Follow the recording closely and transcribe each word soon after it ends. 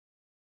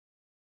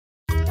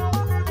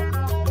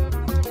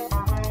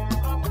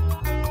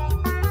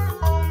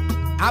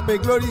abe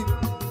glory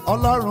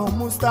ọlọ́run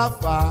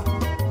Mustapha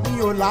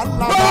ní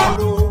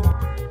ọ̀làlábàrò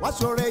wọ́n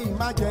ṣoore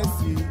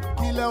emergency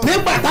kílẹ̀ òun.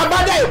 nígbà tá a bá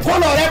dá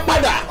ìkólọ rẹ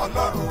padà ó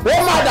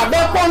máa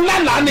dàbẹ́ pọ́n ńlá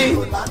lánìí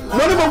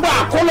lórí gbogbo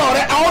àkólọ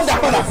rẹ a ó dà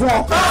padà fún ọ.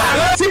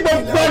 tí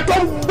gbogbo ẹ tó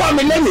ń gbọ́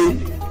mi lẹ́nìí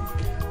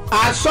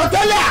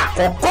àsọtẹ́lẹ̀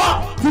àkọ́kọ́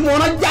tí mo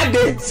rán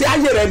jáde sí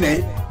ayé rẹ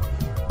nìyí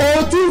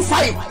o ti ń fa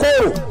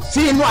ìkorò sí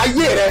inú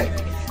ayé rẹ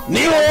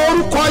ní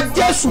orúkọ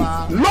Jésù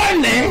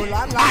lónìí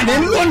àní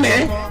lónìí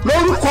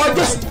lórúkọ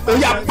Jésù ó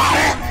yá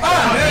parẹ́.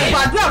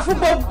 gbàdúrà fún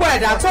gbogbo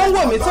ẹ̀dá tó ń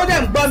wò mí tó dẹ̀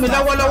ń gbọ́ mi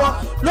lọ́wọ́lọ́wọ́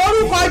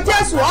lórúkọ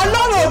Jésù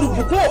ọlọ́run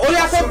olùbùkún ó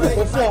yá kó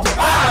bùkún fún ọ.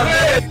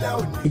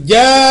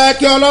 jẹ́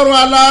kí ọlọ́run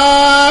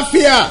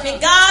aláfíà The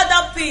God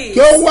of peace. kí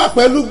ó wà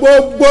pẹ̀lú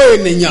gbogbo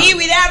ènìyàn Be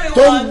with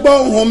tó ń everyone. gbọ́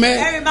ohùn mi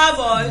Hearing my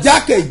voice.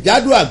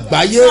 jákèjádò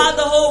àgbáyé Throughout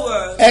the whole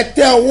world. ẹ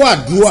tẹ́ ọwọ́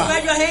àdúrà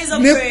Spread your hands of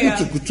ní prayer.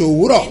 kùtùkùtù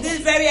òwúrọ̀ In this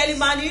very early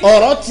morning.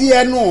 ọ̀rọ̀ tí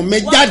ẹnu mi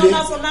What jáde come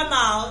out from my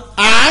mouth.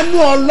 àánú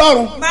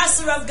ọlọ́run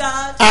Mercy of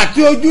God. àti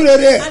ojú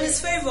rere And his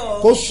favor.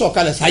 kó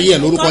sọ̀kalẹ̀ sáyé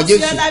ẹ̀ lórúkọ Come to Jésù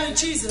your life in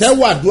Jesus.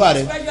 tẹ́wọ́ àdúrà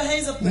rẹ Spread your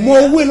hands of prayer. mo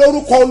wí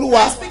lórúkọ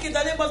Olúwa I speak in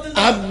the name of the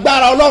Lord.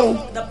 agbára ọlọ́run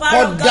kó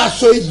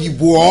daṣọ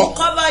ìyìbò ọ́ Will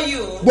cover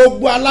you.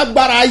 gbogbo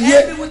alágbára ayé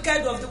Every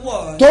wicked of the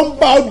world. tó ń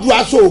bá ọ du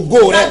aṣọ ògo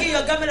rẹ Dragging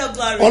your garment of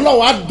glory.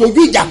 ọlọ́run á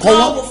dojú ìjà kọ God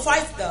wọn will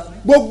fight them.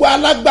 gbogbo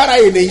alágbára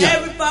ènìyàn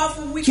Every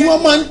powerful tí wicked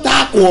wọ́n máa ń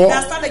takò ọ́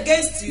that stand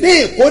against you. ní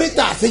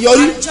ìkórìtà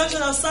àṣeyọrí At the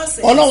junction of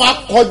success. ọlọ́run á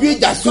kọjú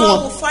ìjà sí wọn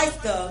God will fight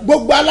them.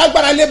 gbogbo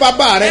alágbára ilé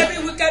bàbá rẹ Every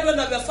wicked one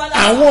of your father.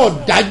 àwọn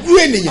ọ̀dájú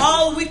ènìyàn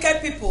All wicked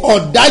people.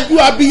 ọ̀dájú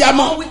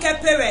abiyamọ All wicked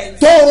parents.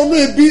 tó ronú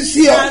ibi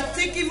sí ọ That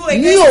think evil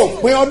ní against you.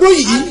 òpin ọdún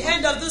yìí At the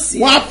end of this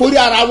wọ́n á year. forí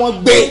ara wọn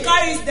gbé They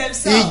carry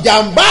themselves.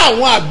 ìjàmbá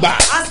àwọn àgbà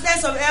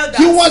Accidents of elders.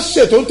 tí wọ́n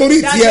ṣètò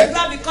nítorí That tiẹ̀ the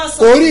blood because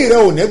of orí rẹ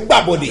ò ní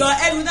gbàbọ̀dè your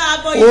head will not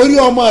abhor you. orí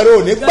ọmọ rẹ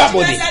ò ní Your gbàbọ̀dè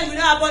children's head will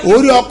not abhor you.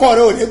 orí ọkọ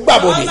rẹ ò ní Your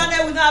gbàbọ̀dè husband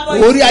head will not abhor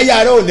you. orí aya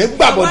rẹ ò ní Your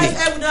gbàbọ̀dè wife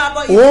head will not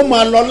abhor you. ó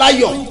máa lọ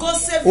láyọ̀ You go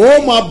safe.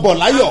 ó máa bọ̀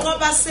láyọ̀ And come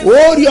back safely.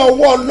 ó rí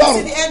ọwọ́ ọlọ́run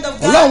See the end of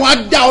God. ọlọ́run á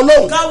dá ọ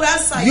lóhùn God will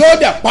answer you. yóò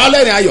dẹ̀ pa ọ́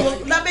lẹ́rìn ayọ̀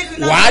Will not make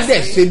you laugh. wàá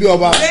dẹ̀ ṣe bí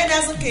ọba Reign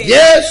as a king.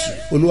 Jésù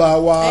Olúwa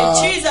wa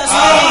In Jesus'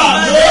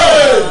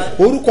 name.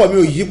 orúkọ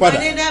mi ò yí My padà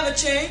name never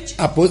change.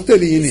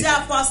 àpọ́stélì yìí ni It's the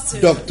apostle.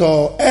 Dr.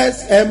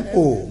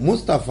 SMO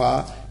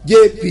Mustapha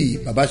JP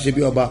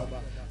Babasebioba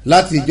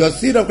láti ìjọ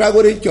Seed of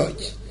Christ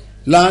Church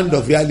Land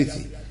of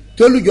Reality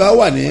tí olùjọ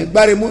wà ní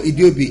Gbáremú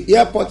Ìdíòbí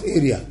Airport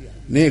area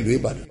ní ìlú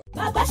Ìbàdàn.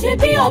 bàbá ṣe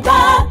bí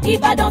ọba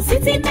Ìbàdàn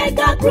City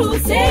Mega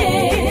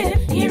Crusade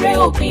ire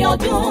òpin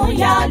ọdún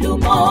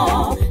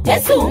yálùmọ́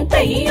Jésù ń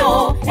pè yín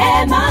o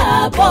ẹ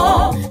máa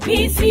bọ̀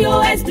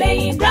PCOS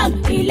playing ground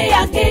ilé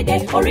akéde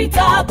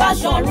oríta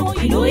Báṣọ̀run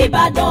ìlú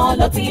Ìbàdàn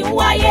ló ti ń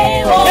wáyé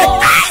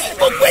o.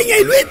 gbogbo èèyàn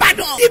ìlú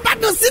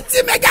Ìbàdàn City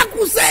Mega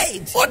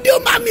Crusade òde o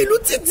máa mi ìlú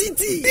títí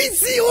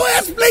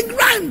PCOS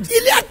playground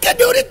ilé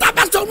akéde oríta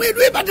Báṣọ̀run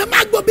ìlú Ìbàdàn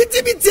máa gbọ́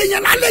bítíbitì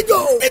èèyàn lálejò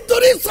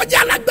nítorí ìsọjí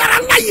alágbára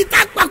ńlá yìí tá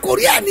a pa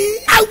kórí ẹ̀ ní.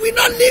 I will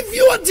not leave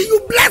you until you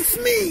bless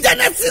me.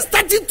 Genesis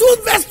 32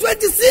 verse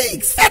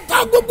 26. ẹ̀tọ́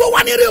gbogbo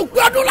wa ní ire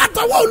òpin ọdún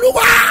látọwọ́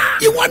Olúwa.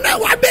 ìwọ náà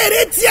wàá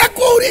bẹ̀rẹ̀ tiẹ̀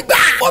kó rí gbà.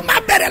 ó máa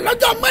bẹ̀rẹ̀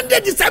lọ́jọ́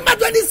Monday December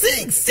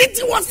 26.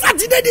 títí wọ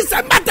Saturday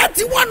December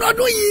 31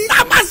 ọdún yìí. tá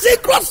a máa ṣe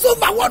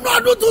crossover wọnú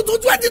ọdún tuntun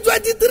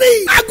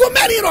 2023. aago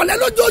mẹ́rin ìrọ̀lẹ́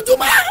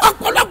lójoojúmọ́.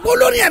 ọ̀pọ̀lọpọ̀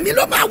olórin ẹ̀mí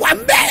ló máa wà ń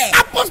bẹ̀.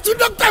 Apostle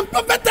Dr. and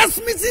Prophetess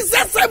Mrs.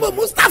 S.M.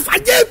 Mustapha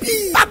JP.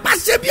 bàbá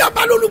ṣe bí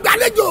ọba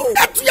lólùgbàlejò.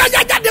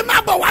 ẹtúyàyà jáde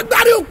máa bọ̀ wá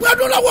gbárí òpin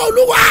ọdún lọ́wọ́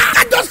Olúwa.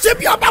 kájọ ṣe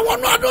bí ọba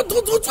wọnú ọdún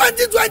tuntun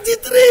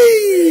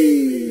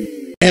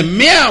 2023.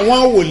 ẹ̀mí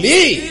àwọn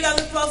wòlíì Spirit of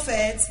the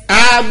prophet.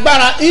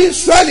 agbára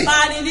Ísírẹ́lì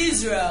Man in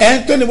Israel.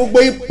 ẹni tó ní gbogbo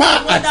ipá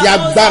àti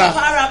agbára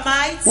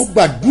mo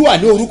gbàdúrà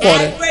ní orúkọ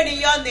rẹ I pray in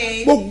your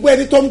name. gbogbo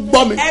ẹni tó ń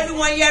gbọ́ mi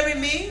Everyone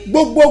hearing me.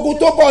 gbogbo ogun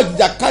tó bọ̀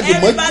jàkadì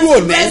mọ́jú Everybody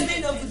òní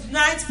president of the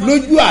night for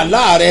lójú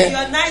àlá rẹ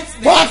your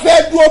nightmare. tó a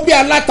fẹ́ dúró bí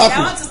I alátakò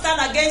want to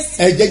stand against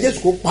you. ẹ̀jẹ̀ Jésù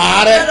kó The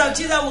parẹ́ blood of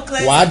Jesus will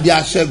cleanse wàá you. di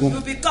aṣẹ́gun You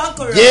will be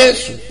conqueror.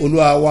 Jésù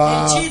Olúwa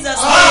wa In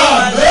Jesus'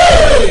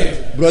 name.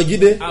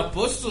 Bùrọ̀jídé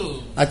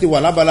Apostle. àti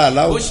wàlábàlà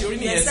aláwọ̀ Ó ṣe orí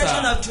The nìyẹn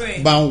section sá. of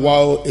dream. bá ń wa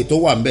ètò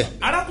wà ń bẹ̀.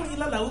 Arákùnrin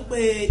lálàá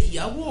wípé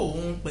ìyàwó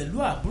òun pẹ̀lú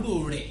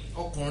àbúrò rẹ̀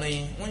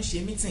ọkùnrin wọ́n ń ṣe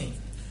mítìn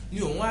ni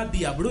òun á bi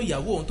àbúrò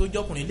ìyàwó òun tó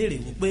jọkùnrin léèrè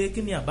wípé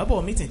kí ni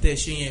àbábọ̀ mítìn tẹ́ ẹ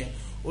ṣe yẹn.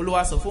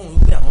 Olúwa sọ fóun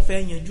wípé àwọn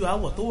fẹ́ yanjú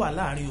àwọ̀ tó wà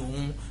láàrin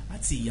òun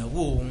àti ìyàwó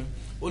òun.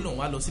 Ó lóun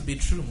wá lọ sí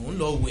bedroom òun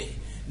lọ wẹ̀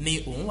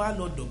ni òun wá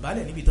lọ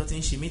dọ̀bálẹ̀ níbi tó ti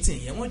ń ṣe mítìn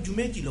yẹn wọ́n ju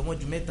méjì lọ wọ́n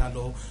ju mẹ́ta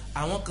lọ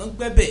àwọn kan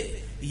gbẹ́bẹ̀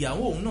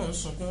ìyàwó òun náà ń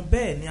sunkún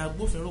bẹ́ẹ̀ ni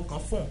agbófinró kan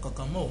fọ́ nǹkan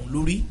kan mọ́ òun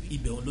lórí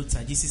ibẹ̀ òun ló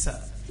tají sísà.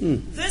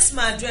 This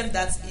man dreamed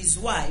that his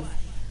wife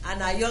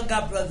and her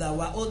younger brother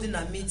were holding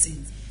a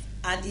meeting,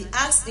 and he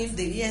asked him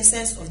the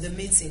essence of the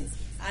meeting,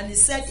 and he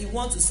said he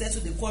wanted to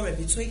settle the quarrel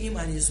between him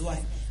and his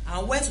wife,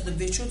 and went to the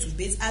bedroom to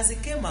bathe. As he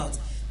came out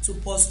to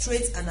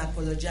prostrate and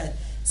apologize,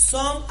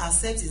 some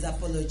accept his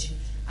apology,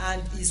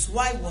 and his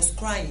wife was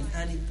crying,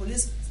 and the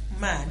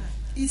policeman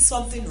hit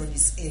something on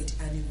his head,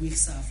 and he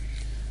wakes up.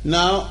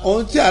 na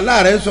ohun tí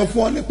àlá rẹ sọ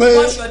fún ọ ni pé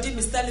What your dream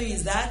is telling you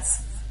is that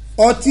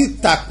ó ti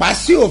tàpá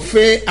sí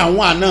òfin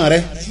àwọn àna rẹ.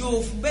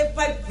 You've made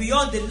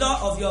beyond the law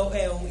of your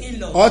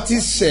in-law. ó ti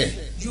ṣẹ̀.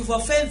 You've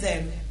offended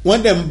them.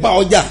 wọ́n dẹ̀ ń bá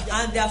ọjà.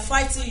 And they are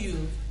fighting you.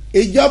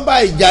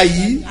 ìjọba ìjà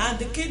yìí. And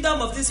the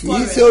kingdom of this kì í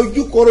quarrel. ṣe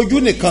ojúkorojú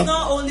nìkan. It's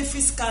not only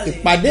physically.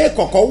 ìpàdé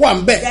kọ̀kọ́ wà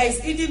ń bẹ̀. There is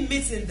hidden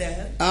meeting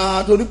there.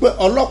 torí pé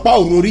ọlọ́pàá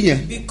ò rórí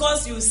yẹn.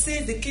 Because you see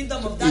the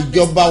kingdom of that.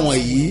 ìjọba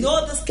wọ̀nyí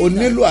o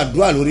nílò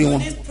àdúrà lórí wọn. You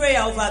need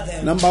prayer over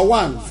them. number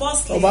one.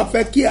 Firstly, ó bá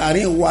fẹ́ kí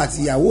àárín ìwọ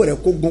àti ìyàwó rẹ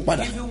kó gún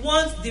padà. if you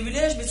want the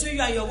relationship between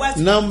you and your wife.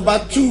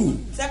 number two.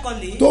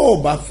 Secondly, tó o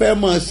bá fẹ́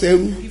máa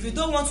ṣerú. if you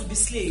don't want to be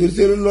slave. torí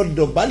ṣe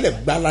lọ́dọ̀ balẹ̀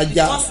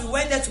gbalaja. Because we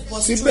went there to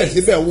prostrate.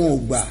 síbẹ̀síbẹ̀ wọn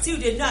ò gbà. Still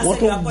they know wọ́n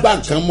tó gbà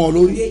nǹkan mọ́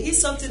lórí. they eat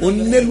something o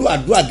nílò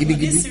àdúrà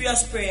gidigidi.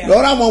 serious prayer.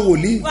 lọ́rọ̀ àwọn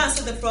wòlíì. Go and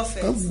see the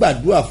prophet. kàn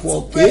gbàdúrà fún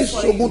ọ kìí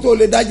ṣogun tó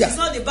lè dájà. It's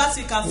not the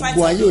battle you can fight.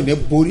 gbogbo ayé ò ní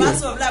borí ẹ.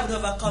 Battle of life will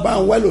overcome. bá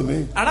ń wẹ́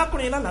lómi.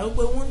 arákùnrin lálàá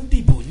wípé wọ́n ń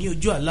dìbò ní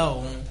ojú àlá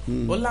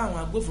ọ̀hún. ó láwọn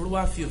agbófinró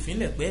wá fi òfin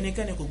lẹ̀ pé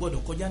ẹnikẹ́ni kò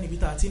gbọ́dọ̀ kọjá níbi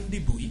tá a ti ń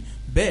dìbò yìí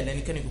bẹ́ẹ̀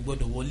lẹ́nikẹ́ni kò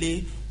gbọ́dọ̀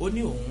wọlé. ó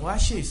ní òun wá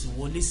ṣèèṣì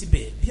wọlé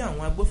síbẹ̀ bí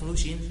àwọn agbófinró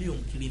ṣe ń lé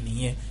òun kiri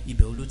nìyẹn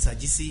ibẹ̀ ló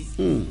tají sí.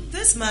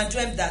 This man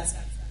dreamt that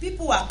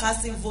people were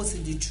casting votes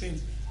in the dream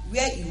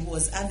where he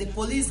was, and the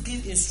police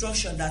give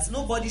instruction that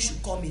nobody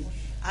should come in.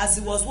 As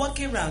he was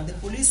walking around, the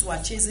police were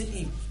chasing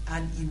him,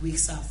 and he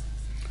wakes up.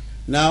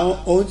 now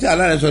ohun tí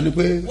aláàrẹ sọ ni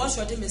pé. What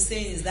Shodim is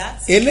saying is that.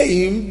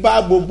 eléyìí ń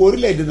bá gbogbo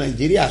orílẹ̀-èdè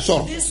nàìjíríà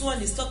sọ̀rọ̀. This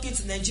one is talking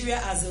to Nigeria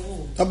as a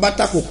whole. tó bá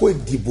takòkò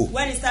ìdìbò.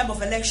 When it's time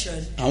of election.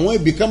 àwọn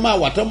ibì kan máa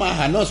wà tó máa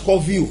announce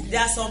curfew. There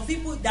are some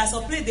people, there are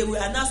some places they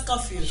will announce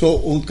curfew. so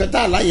nǹkan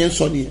tá àlàyé ń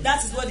sọ nìyẹn.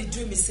 That is what the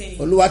dream is saying.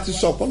 olúwa ti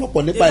sọ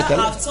ọ̀pọ̀lọpọ̀ nípa ìtẹ́lẹ̀.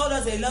 They have told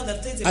us a lot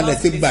of things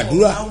about ti it before,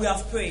 gbàdúrà. and we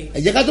have prayed.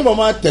 ẹ jẹ́ ká tó bọ̀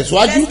máa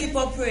tẹ̀síwájú. Let's keep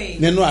on praying.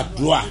 nínú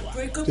àdúrà.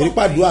 torí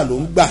pé àdúrà ló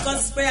ń gbà. Because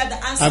it's prayer that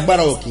answers.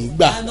 agbára ò kì í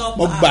gbà.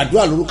 mo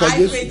gbàdúrà lórúkọ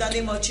jésù.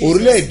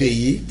 orílẹ̀-èdè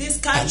yìí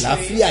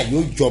àlàáfíà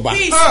yóò jọba.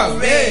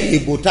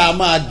 ìbò tá a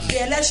máa di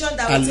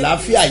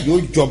àlàáfíà yóò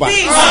jọba.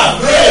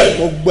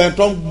 gbogbo ẹ̀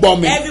tó ń gbọ́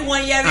mi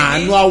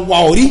àánú àwa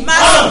orí.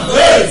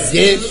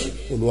 jésù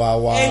olúwa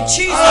wa.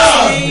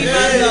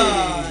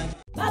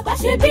 bàbá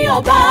ṣe bí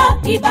ọba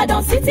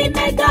ìbàdàn city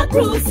mega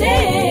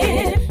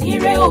crusade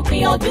ire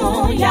òpin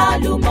ọdún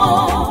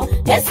yálùmọ́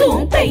jésù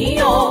ń pè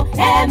yín o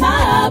ẹ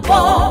máa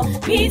bọ̀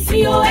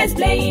PCOS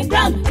playing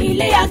ground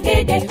ilé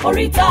akéde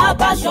oríta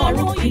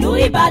Báṣọ̀run ìlú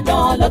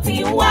ìbàdàn ló ti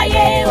ń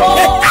wáyé o.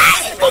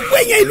 gbogbo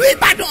èèyàn ìlú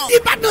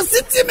ìbàdàn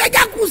city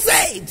mega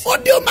crusade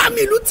òde ọmọ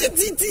mi ìlú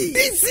títí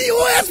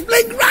PCOS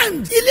playing ground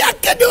ilé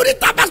akéde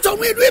oríta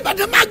Báṣọ̀run ìlú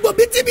ìbàdàn máa gbọ́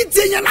bítíbitì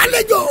èèyàn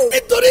lálejò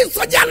nítorí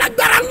ìsọjí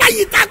alágbára ńlá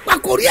yìí tá a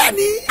pàkórí ẹ̀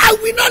ní. I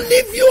will not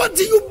leave you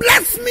until you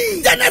bless me.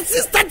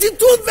 Genesis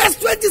 32 verse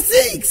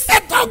 26.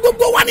 ẹ̀tọ́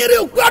gbogbo wa ní ire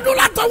òpin ọdún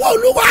látọwọ́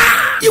olúwa.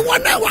 ìwọ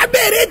náà wàá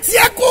bẹ̀rẹ̀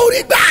tiẹ̀ kó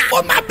rí gbà.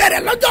 ó máa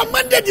bẹ̀rẹ̀ lọ́jọ́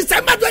Monday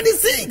December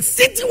 26.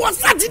 títí wọ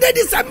Saturday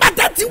December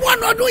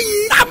 31 ọdún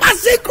yìí. tá a máa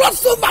ṣe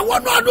crossover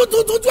wọnú ọdún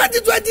tuntun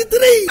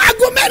 2023.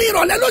 aago mẹ́rin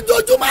ìrọ̀lẹ́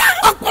lójoojúmọ́.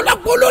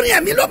 ọ̀pọ̀lọpọ̀ olórin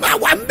ẹ̀mí ló máa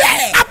wà ń bẹ̀.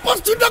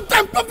 Apostle Dr.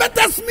 and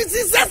Prophetess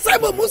Mrs.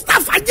 S.M.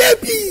 Mustapha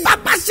JB.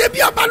 bàbá ṣe bí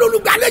ọba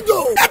lólùgbàlejò.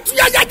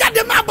 ẹtúyàyà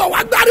jáde máa bọ̀ wá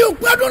gbárí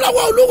òpin ọdún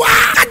lọ́wọ́ olúwa.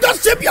 kájọ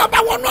ṣe bí ọba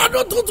wọnú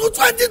ọdún tuntun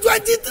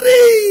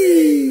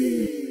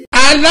 2023.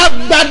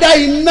 alágbádá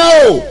iná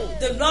o.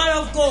 The Lord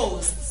of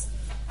Ghosts.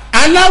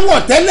 aláwọ̀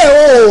tẹ́lẹ̀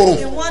oòrùn.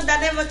 The one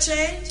that never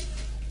changed.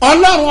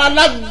 ọlọ́run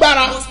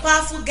alágbára. Most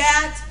powerful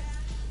God.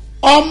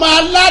 ọmọ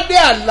aládé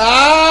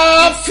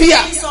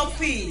àlàáfíà. Peace of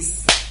peace.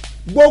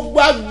 gbogbo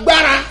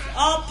agbára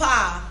All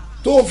power.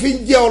 tó fi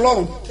ń jẹ́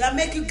ọlọ́run. That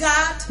make you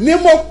God. ni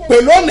mo pè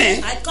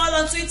lónìí. I call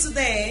unto you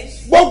today.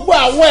 gbogbo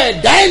àwọn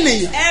ẹ̀dá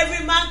ènìyàn.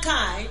 Every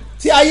mankind.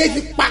 tí ayé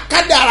ti pa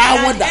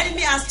kádàrá wọn That dà.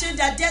 enemy has changed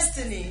their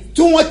destiny.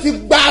 tí wọ́n ti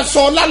gba aṣọ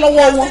ọlá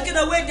lọ́wọ́ wọn. Taking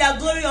away their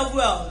glory of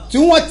wealth. tí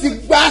wọ́n ti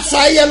gba aṣọ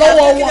ayé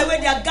lọ́wọ́ Taking wọn. away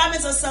their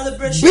garments of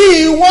celebration.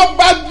 bí wọ́n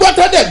bá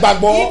gbọ́tọ́dẹ̀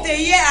gbàgbọ́. If they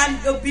hear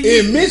and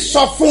believe. èmi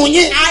sọ fún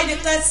yín. I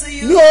declare to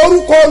you. ní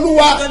orúkọ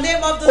olúwa. The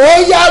name of the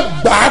ó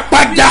yá gbà á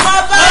padà.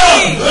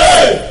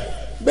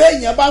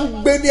 béèyàn bá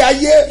ń gbé ní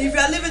ayé. If you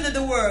are living in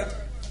the world.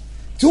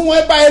 tí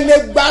wọ́n bá ilé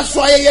gba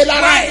aṣọ ayẹyẹ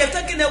lára Why ẹ̀.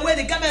 they're taking away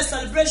the garment of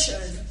celebration.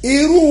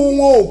 irú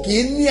wọn ò kì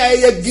í ní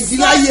ayẹyẹ gidi Such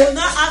láyé. will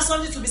not have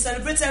something to be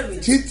celebrated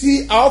with.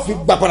 títí a ó fi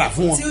gbà padà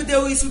fún wọn. Till they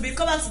will be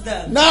covered to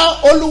them.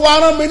 náà olúwa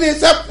rán mi ní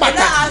iṣẹ́ But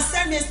now pàtàkì. I'll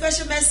send me a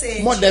special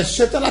message. mo dẹ̀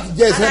ṣetán láti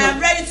jẹ́ And iṣẹ́ I náà. am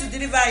ready to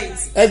deliver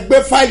it. ẹ gbé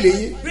fáìlì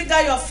yìí. Bring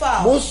out your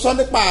file. mo sọ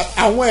nípa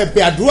àwọn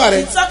ẹ̀bẹ̀ àdúrà rẹ.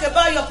 You talk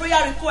about your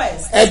prayer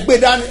request. ẹ gbé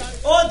dání.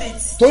 Hold it.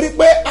 torí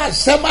pé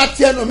àṣẹ máa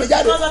ti ẹnu mi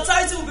jáde. Because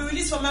authority will be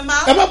released from my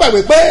mouth. ẹ má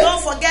gbàgbé pé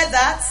Don't forget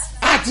that.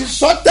 a ti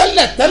sọ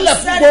tẹ́lẹ̀ fún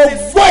Said gbogbo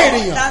before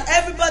ènìyàn. that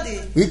everybody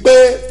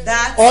wípé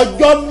that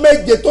ọjọ́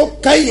méje tó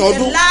kẹ́yìn the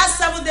ọdún. last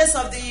 7 days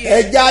of the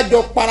year, ẹjẹ́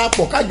àjọ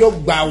parapọ̀ kájọ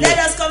gbà let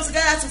wọ̀. us come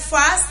together to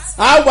fast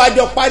àwọn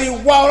àjọ parí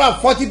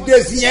 140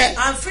 days yẹn.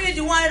 and finish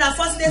the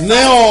 140 days ní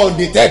fast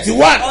ọ̀dì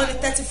 31. on the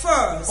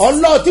 31st.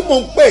 ọlọ́run tí mò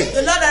ń pè.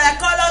 The Lord that I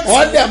call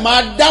wọ́n on dẹ̀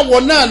máa dáwọ́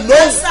náà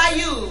lóhùn. answer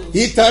you.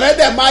 ìtàn rẹ̀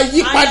dẹ̀ máa yí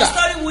And padà. your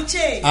story will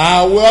change.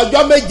 àwẹ̀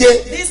ọjọ́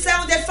méje. This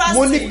 7-day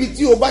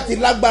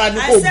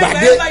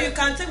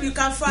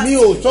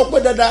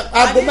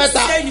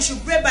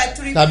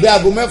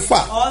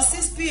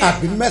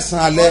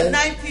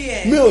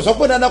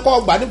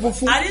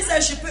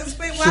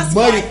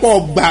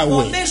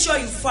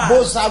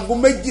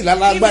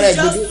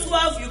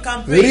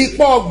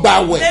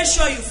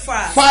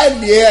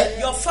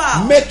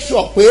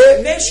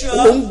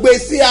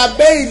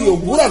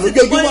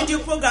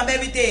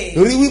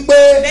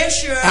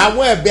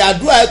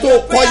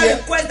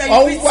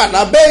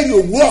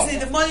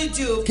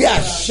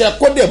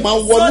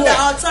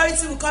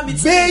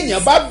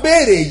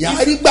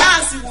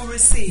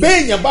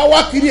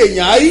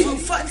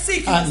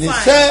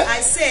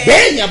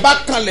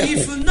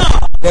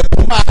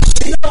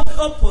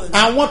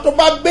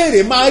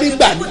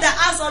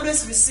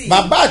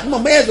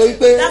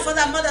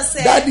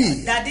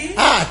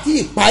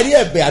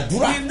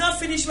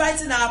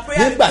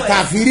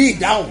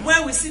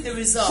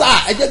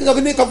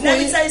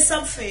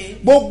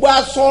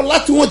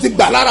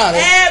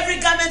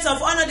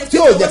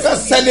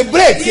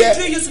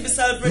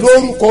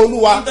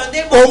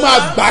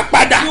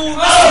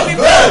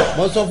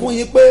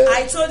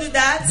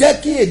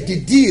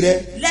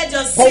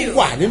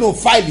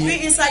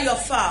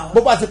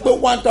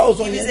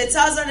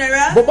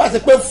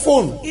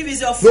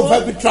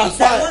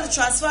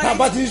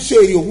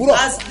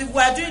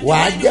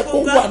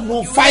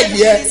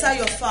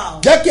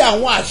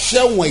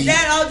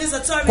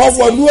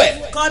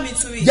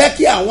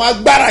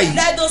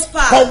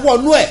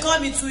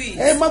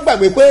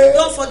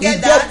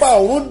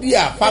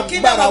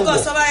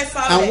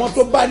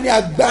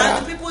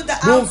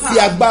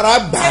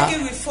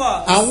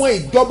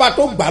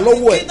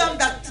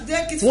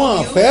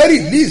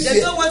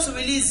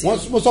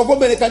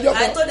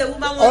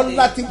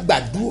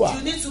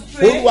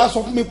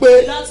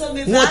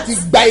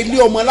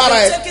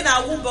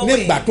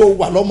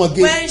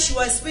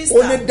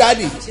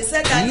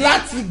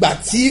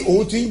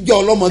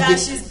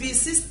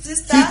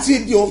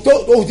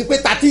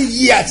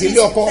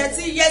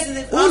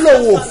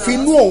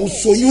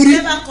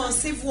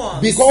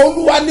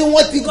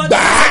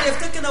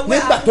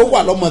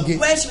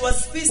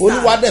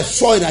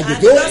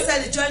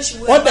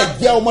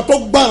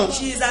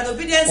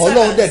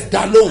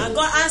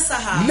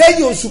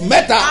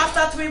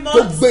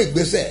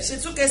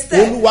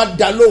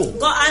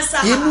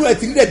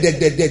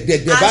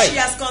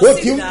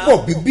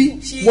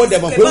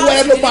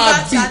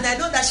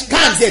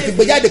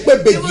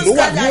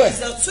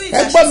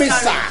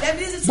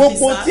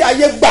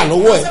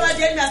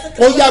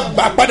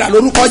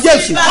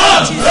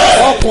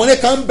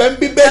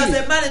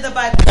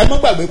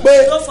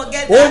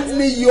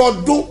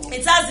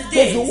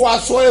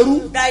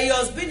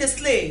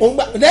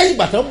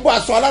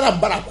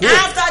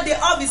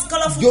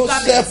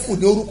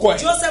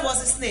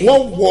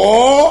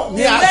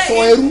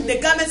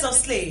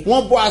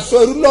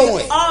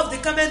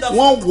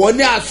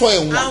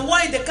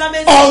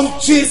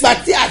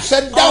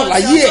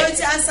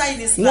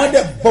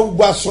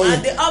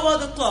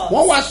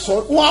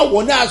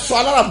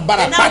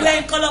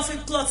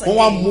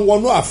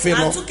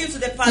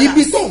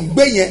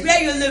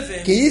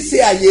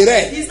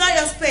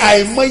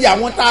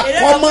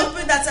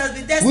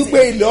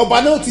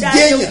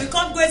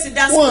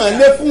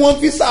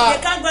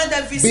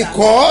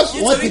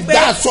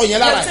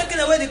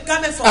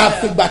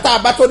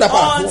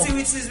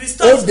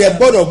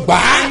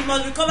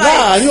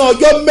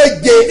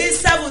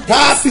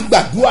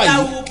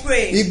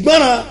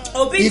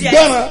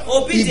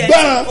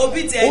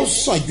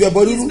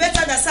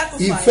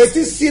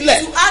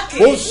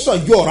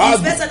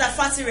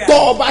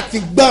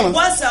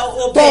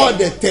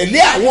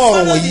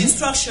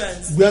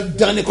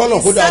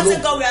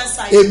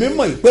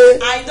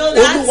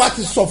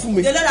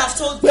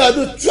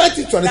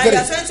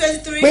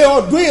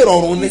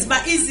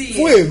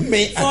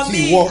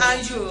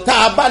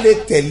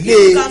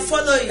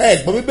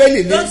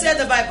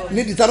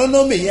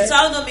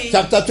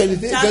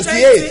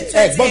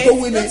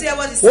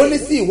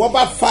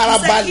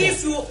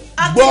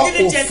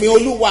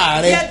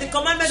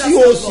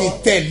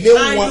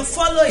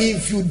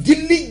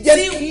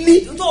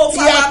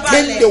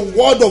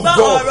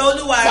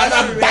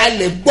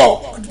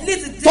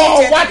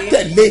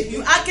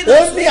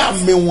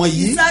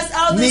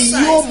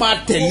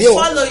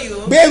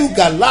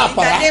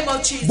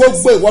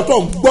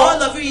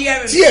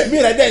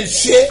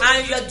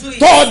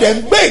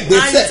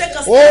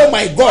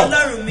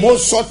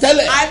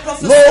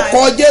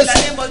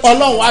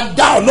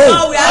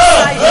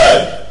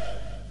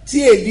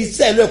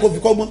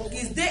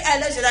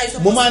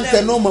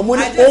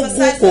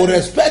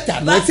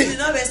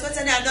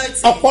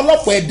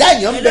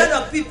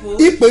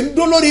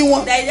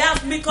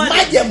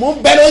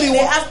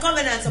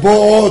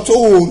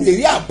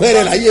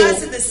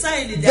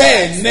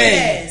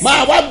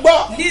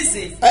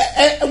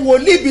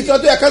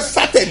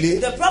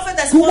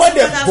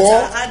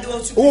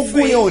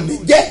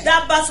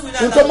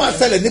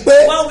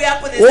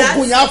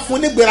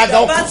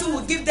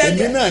give them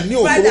èmi náà ní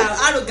pride ògo and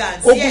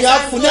arrogance. ogun yẹn á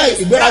fún ní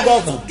ìgbéraga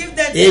ọkàn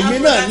èmi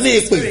náà ní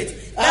ìpè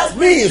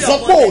mi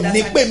ìsọpọ̀ ò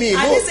ní pè mí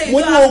mo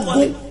ní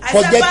ogun kò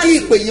jẹ́ kí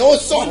ìpè yẹn ó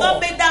sọ̀rọ̀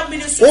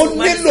ó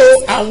nílò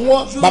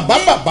àwọn bàbá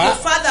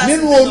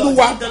nínú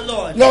olúwa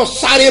lọ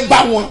sáré bá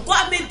wọn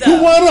kí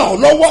wọ́n ràn ọ́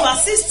lọ́wọ́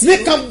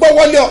nìkan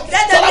gbọ́wọ́lé ọ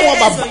tọ́lá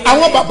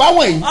àwọn bàbá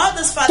wọ̀nyí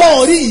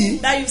tọ́ rí yìí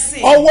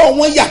ọwọ́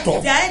wọn yàtọ̀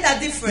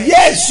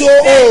yẹ́sọ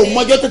o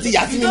mọjọ́ tó ti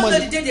yà sí mímọ́ ni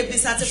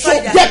so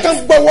jẹ́ kán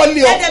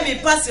gbọ́wọ́lé ọ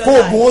kó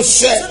oògùn ó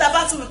ṣẹ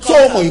so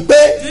mọ̀ yìí pé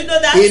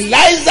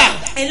Eliza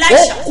ó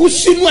kú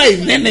sínú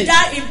àìnẹ́ni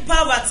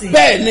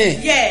bẹ́ẹ̀ ni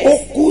ó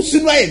kú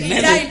sínú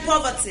àìnẹ́ni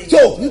so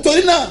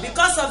nítorí náà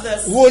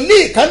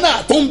wòlíì kan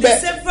náà tó ń bẹ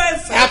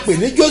a pè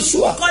ní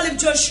Joshua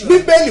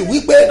bíbélì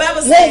wípé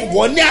wọ́n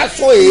wọ̀ ní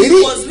aṣọ èérí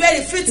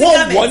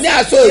wọ́n wọ̀ ní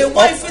aṣọ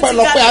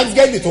ọ̀pẹ̀lọpẹ̀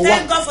áńgẹ́lì tó wá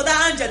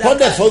wọ́n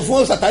dẹ̀ sọ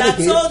fún Sátánì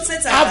pé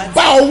a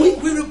bá ọ wí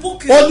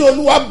ó ní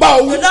Olúwa bá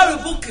ọ wí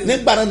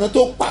nígbà náà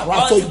tó pààrọ̀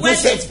aṣọ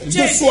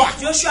Joshua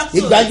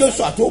ìgbà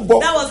Joshua tó bọ́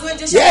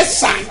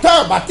yẹ́sà tán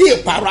àbátí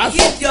ìpààrọ̀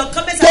aṣọ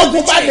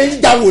tógun bá lè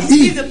ń jà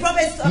wòlíì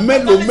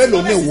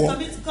mélòó ni wọ́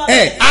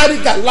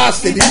ariga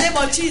last ni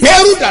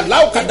peruda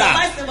laukada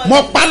mọ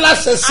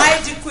palasẹ sa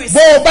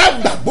bó o bá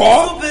gbàgbọ́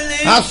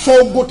aṣọ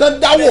ogun tó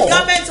dáwọ̀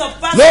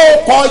ló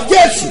kọ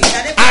Jésù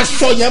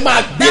aṣọ yẹn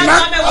máa gbiná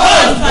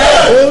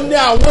ó ní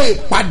àwọn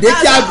ìpàdé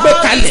tí a gbé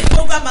kalẹ̀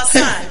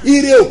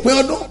ire òpin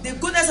ọdún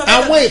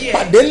àwọn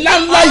ìpàdé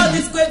ńláńlá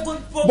yìí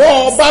bó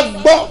o bá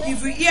gbọ́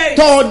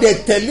tó o dẹ̀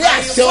tẹ̀lé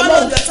àṣẹ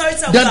Ọlọ́run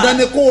dandan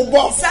ni kó o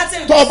bọ́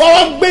tó o bá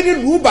wá gbé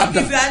nílùú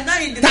Ìbàdàn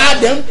tá a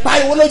dẹ̀ ń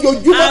pariwo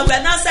lójoojúmọ́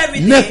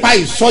nípa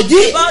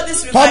ìsọjí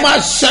tó máa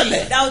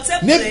ṣẹlẹ̀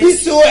ní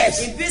PCOS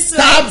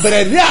tá a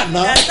bẹ̀rẹ̀ ní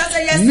àná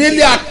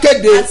nílé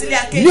akéde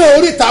ní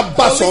oríta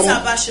Basọ̀run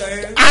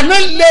àná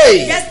lè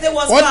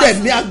wọ́n dẹ̀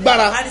ní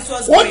agbára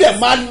wọ́n dẹ̀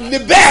máa lè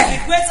bẹ́ẹ̀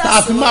tá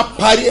a fi máa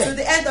parí ẹ̀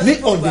ní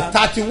on the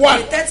 31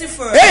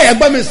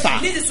 ẹgbẹ́ mi sà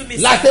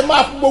láti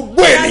máa fún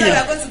gbogbo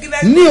ènìyàn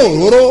ní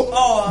òróró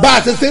bá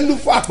a ti ṣe ń lù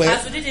fún àpẹ́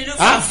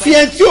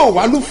àfihàn tí ò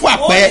wá lù fún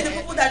àpẹ́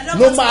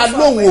ló máa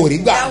lóhùn òrí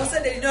gbà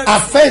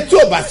àfẹ́ tí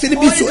ò bá sí ní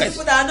PCOS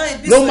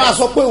ló máa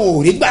sọ pé òun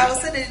ò rí gbà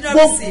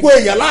gbogbo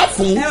èèyàn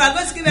láàfún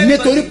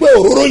nítorí pé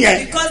òróró yẹn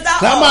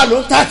la máa lò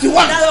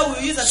 31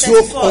 so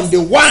on the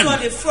 1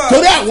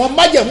 torí àwọn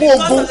májẹ̀mú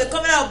ogun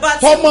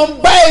tọmọ ń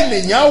bá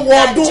ènìyàn wọ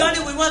ọdún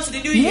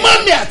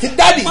mọ́mí àti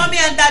dádì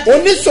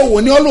oníṣòwò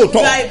ni ó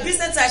lóòótọ́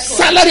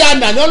sálárì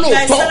àná ni ó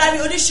lóòótọ́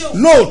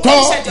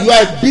you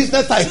are a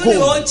business tycoon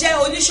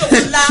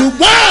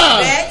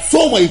ṣùgbọ́n tó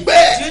mọ̀ ìpè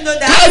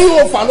carry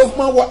over ló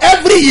fún wọn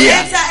every year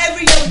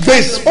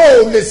gbèsè ó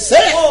lè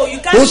ṣe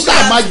ó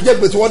sáà máa jẹ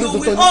gbèsè wọ́n ní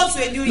tuntun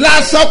ní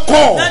lásán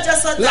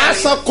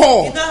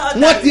kọ́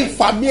wọ́n ti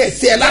fà mí ẹ̀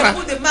sí ẹ lára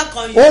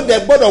ó dẹ̀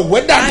gbọ́dọ̀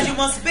wẹ́ dànù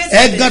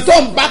ẹ̀gàn tó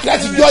ń bá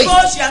kíláàsì jọ yìí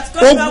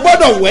ó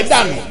gbọ́dọ̀ wẹ́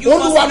dànù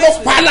Olúwa ló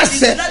pa á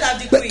láṣẹ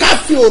pé ká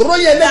fi òróró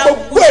yẹn lé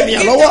gbogbo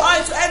ènìyàn lọ́wọ́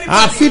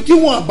àfi tí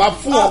wọ́n bá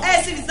fún ọ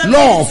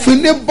lọ́ọ̀ fi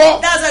ní bọ́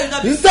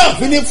nígbà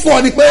fi ní fún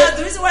ọ ni pé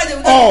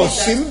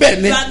ọ̀sìn bẹ̀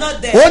ni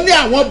ó ní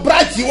àwọn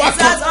bíráàjì wa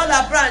kan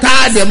tá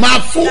a dẹ̀ máa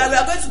fún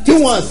tí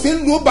wọ́n sì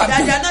ń lu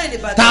Ìbàdàn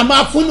tá a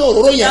máa fún ní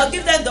òróró yẹn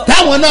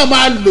táwọn náà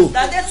máa lò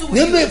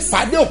nínú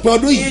ìpàdé òpin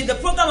ọdún yìí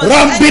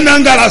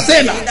rọ́bìnàngàrà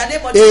sẹ́nà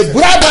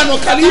èbúrábànú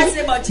kálí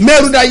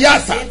mẹ́rùdà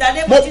yàtà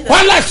mo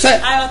pálàṣẹ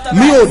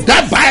mi ò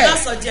dábàá ẹ̀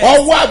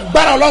ọwọ́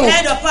agbára Ọlọ́run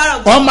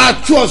ọ máa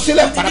tú ọ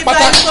sílẹ̀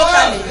pátápátá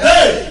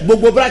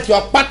gbogbo bíráàjì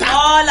wa pátá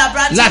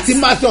láti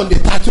máa ṣe ọ̀dẹ̀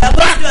tàtú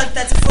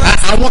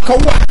àwọn kan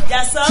wà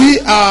tí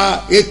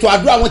ètò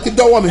àdúrà wọn ti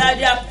dọ́wọ́ mi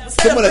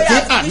sọmọlẹ tí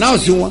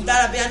announce wọn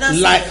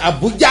like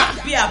Abuja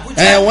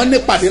wọ́n ní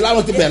pàdé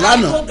láwọn ti bẹ̀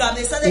lánàá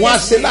wọ́n á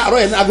ṣe láàárọ̀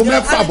yẹn ní aago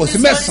 6 àbọ̀ sí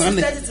 9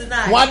 ni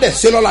wọ́n á dẹ̀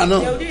ṣe lọ́la náà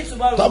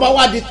tọ́ba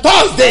wá di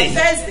Thursday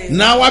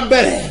náà wá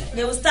bẹ̀rẹ̀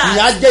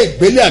ìyá jẹ́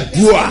ìgbélé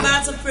àdúrà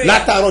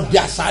látàárọ̀ di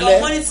àṣálẹ́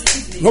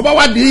lọ́ba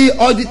wá di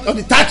ọdí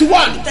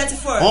 31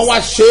 wọ́n wá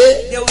ṣe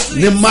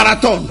ní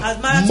marathon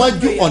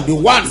mọ́jú on the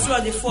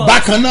 1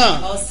 bákan náà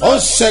ó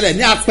ṣẹlẹ̀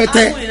ní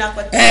Apẹtẹ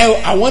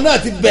àwọn náà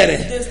ti bẹ̀rẹ̀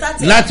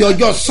láti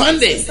ọjọ́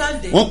Sunday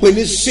wọ́n pè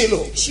ní Ṣílò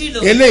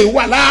eléyìí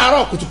wà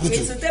láàárọ̀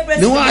kùtùkùtù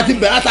ni wọ́n á ti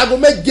bẹ̀rẹ̀ àtàgọ́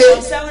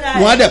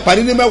 7 wọ́n á dẹ̀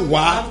parí ní 10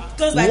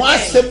 wọ́n á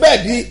ṣe bẹ́ẹ̀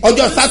di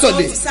ọjọ́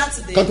Saturday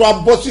kan tó wá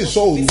bọ́ sí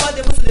ìṣọ́ òru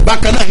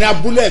bákan náà ní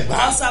abúlé Ẹ̀gbá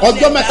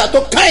ọjọ́ mẹ́ta tó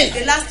káyìn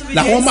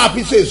làwọn máa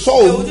fi ṣe ìṣọ́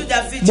òru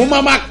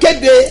mo máa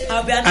kéde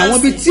àwọn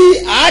ibi tí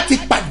a ti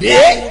pàdé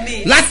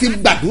láti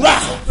gbàdúrà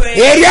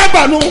èrè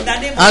àbànú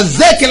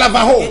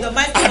azekelafaho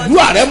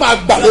àdúrà rẹ máa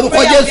gbà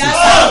lórúkọ Jésù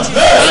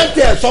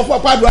láǹtẹ̀ sọ fún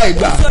ọpá àdúrà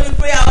ìgbà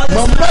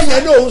mọ̀mọ́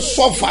yẹn ló ń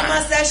sọ́fà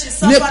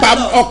nípa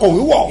ọkọ̀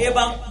wíwọ̀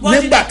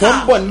nígbà tó ń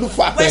bọ̀ nílùú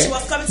Fàpẹ́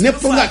ní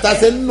program tá a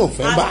ṣe ní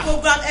November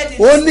Abraham heard it.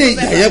 Ó ní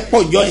ìjà yẹn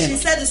pọ̀ jọ yẹn. She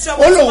said the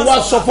struggle Ó was lóun wá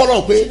for sọ her.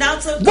 fọlọ́ pé She now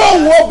told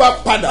bóun God ó bá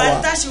padà by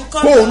wá the time she will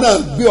come kóun back,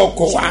 náà gbé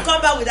ọkọ̀ she wá will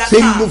come back with her sí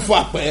car ìlú fún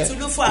àpẹ́. to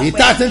look for her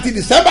Ìta pẹ́. àti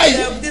December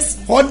yìí This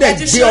ó dẹ̀ gbé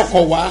edition,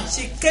 ọkọ̀ wá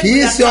she came kì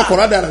í with ṣe her ọkọ̀ car.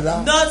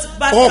 rádaràda Not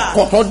bad car.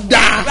 ọkọ̀ tó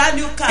dáa Brand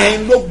new car.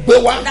 ẹ̀ ló gbé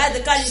wá That's the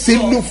car you sí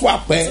saw. ìlú fún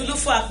àpẹ́. To look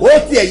for her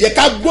Ó tiẹ̀ yẹ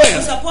ká gbọ́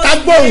ẹ̀ ká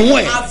gbọ́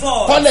òun ẹ̀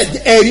kọ́lẹ̀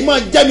ẹ̀rí máa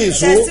jẹ́ mi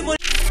ìṣó. testimony.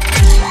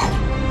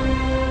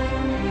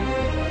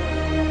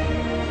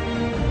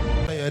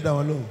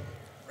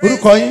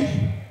 orúkọ yín.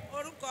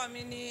 Orúkọ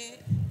mi ni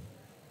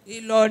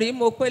Ìlọ̀rí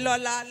mo pé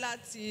lọ́lá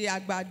láti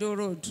Àgbàdo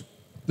road.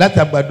 láti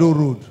Àgbàdo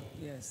road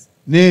Yes.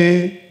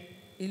 ní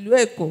Ìlú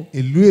Èkó.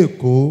 ìlú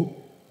Èkó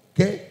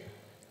kẹ́.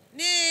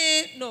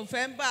 Ní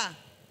November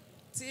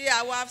tí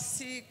a wá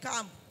sí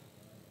camp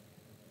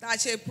tá a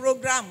ṣe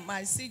program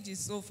My Siege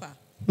So Far.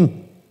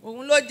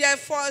 Òun ló jẹ́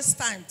first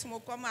time tí mo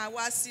kọ́ máa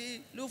wá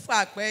sí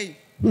Lúfàpẹ́ yìí.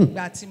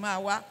 Ìgbà tí máa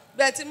wá.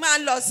 Bẹ́ẹ̀ tí máa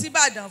ń lọ sí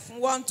Ìbàdàn fún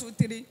 1, 2,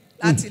 3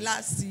 láti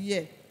last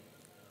year.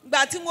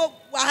 Ìgbà tí mo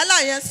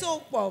wàhálà yẹn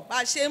so pọ̀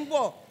bá ṣe ń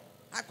bọ̀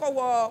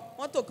akọ́wọ́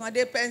mọ́tò kan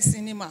dé Pen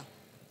Cinema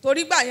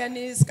torí gbà yẹn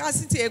ni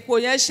scarcity epo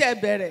yẹn ṣe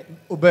bẹ̀rẹ̀.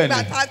 Ìgbà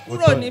tá a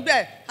kúrò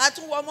níbẹ̀ a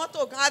tún wọ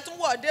mọ́tò kan a tún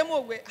wọ̀ dé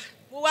Mòwe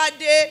mo wá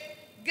dé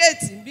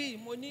géètì bíi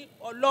mo ní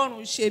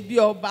Ọlọ́run ṣe bí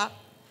ọba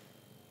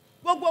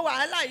gbogbo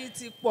wàhálà yìí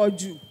ti pọ̀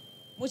jù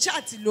mo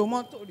ṣáà ti lo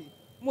mọ́tò rí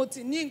mo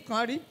ti ní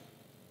nǹkan rí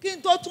kí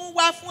n tó tún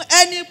wá fún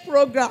any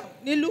program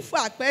ní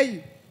Lúfàpẹ́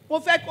yìí mo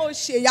fẹ́ kó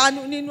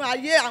ṣèyanu nínú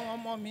ayé àwọn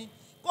ọmọ mi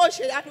kó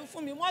ṣèyanu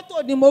fún mi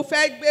mọ́tò ni mo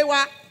fẹ́ gbé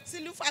wá sí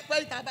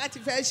Lúfàpẹ́ ìta bá ti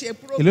fẹ́ ṣe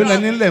program. èló lẹ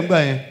nílẹ̀ ń gbà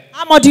yẹn.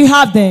 How much do you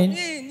have then?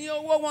 ní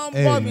owó wọn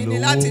ń bọ̀ mí ní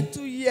láti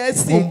 2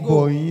 years ago. wọ́n ń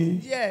bọ̀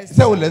yín. Yes.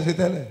 iṣẹ́ wo lẹ ṣe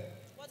tẹ́lẹ̀.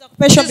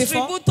 Occupation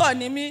before? Distributor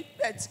ni mí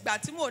gbà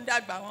tí mò ń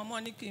dàgbà wọn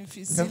mọ́ ní kí n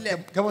fi sílẹ̀.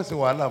 kẹ́mọ̀ sí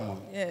wàhálà mọ́.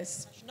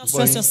 Yes. Not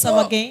stress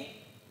yourself again.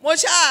 mo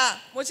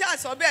ṣáà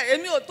sọ bẹ́ẹ̀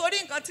èmi ò torí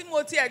nǹkan tí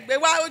mo tiẹ̀ gbé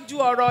wá ju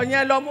ọ̀rọ̀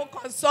yẹn lọ mo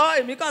kàn sọ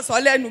èmi kàn sọ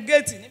lẹ́nu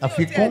géètì níbi ò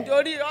tiẹ̀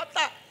dórí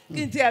ọ́tà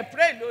kí n tiẹ̀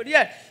pray lórí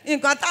ẹ̀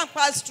nǹkan tá à ń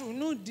pass through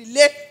nù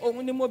ìdílé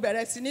òun ni mo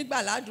bẹ̀rẹ̀ sí ní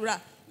gbàládùra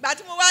gbà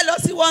tí mo wá lọ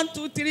sí 1,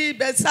 2, 3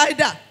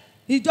 Bethsaida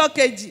ìjọ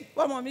kejì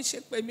bọ́mọ mi ṣe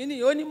pè mí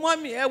nìyí ó ní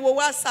mọ́mì ẹ wo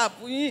WhatsApp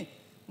yín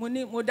mo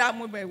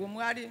bẹ̀ wò mo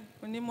wá rí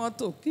mo ní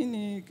mọ́tò kí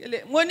ni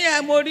kele mo ní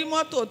mo rí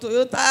mọ́tò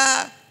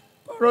Toyota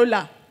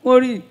Corolla mo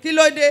rí kí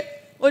ló dé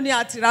ó ní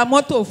a ti ra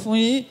mọ́tò fún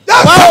yín.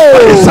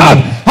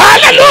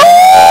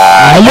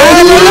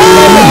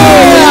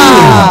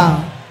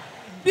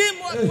 bí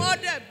mo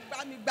dẹ̀ bá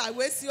mi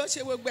gbàwé sí ó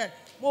ṣe gbogbo ẹ̀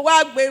mo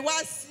wá gbé wá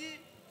sí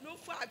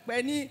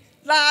Lúfàpẹ́ ní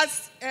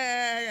last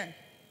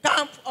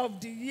camp of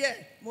the year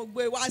mo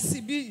gbé wá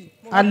síbí yìí.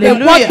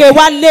 Wọ́n gbé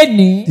wá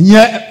lénìí.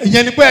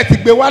 ìyẹn ni pé ẹ ti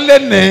gbé wá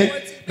lénìí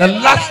the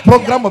last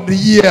program of the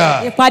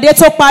year. Ìpàdé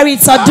tó parí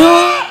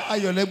ìtọ́dún.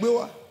 ayọ̀ lẹ gbé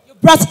wá. You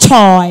brought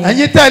joy.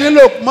 ẹ̀yin tẹ́ ẹ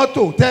nílò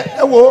mọ́tò tẹ́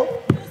ẹ wo.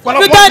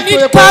 You don't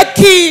need car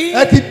key.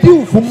 ẹ ti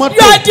díù fún mọ́tò.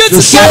 You are due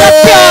to get a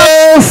car.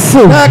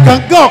 ẹ kàn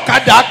gán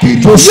ọ̀kadà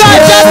kiri. You are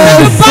just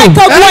the bike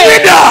of way.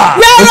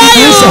 Where are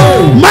you?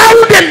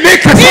 Máwù dé ní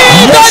kẹsàn-án.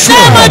 In the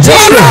name of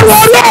Jesus. Ọlọ́run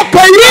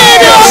ọlọ́ọ̀kẹ́ yìí. In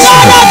the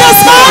Lord of this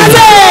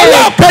mountain.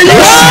 Ọlọ́ọ̀kẹ́ yìí.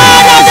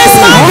 Lord of this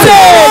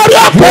mountain. Lord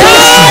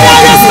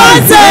of this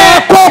mountain.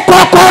 Kó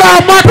kọ́kọ́rọ́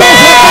mọ́tò.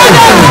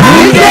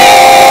 In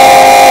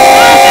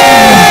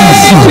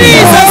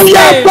Jesus'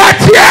 name.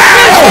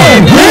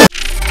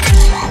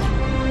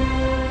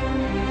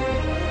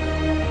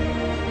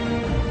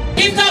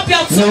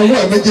 Ní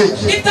ọwọ́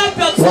méjèèjì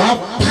wà á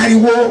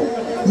pariwo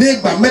ní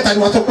ìgbà mẹ́ta ni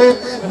wà á sọ pé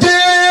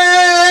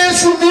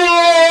Jésù mi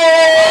o.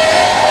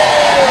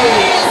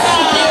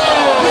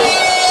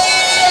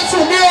 Jésù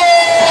mi o.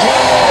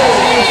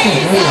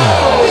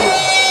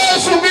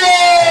 Jésù mi o.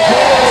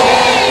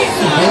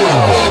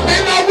 Òbí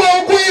náà wọ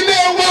ogún ilé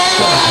wa.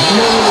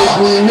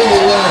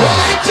 Wà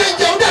á ti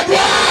jẹun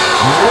dàdúrà.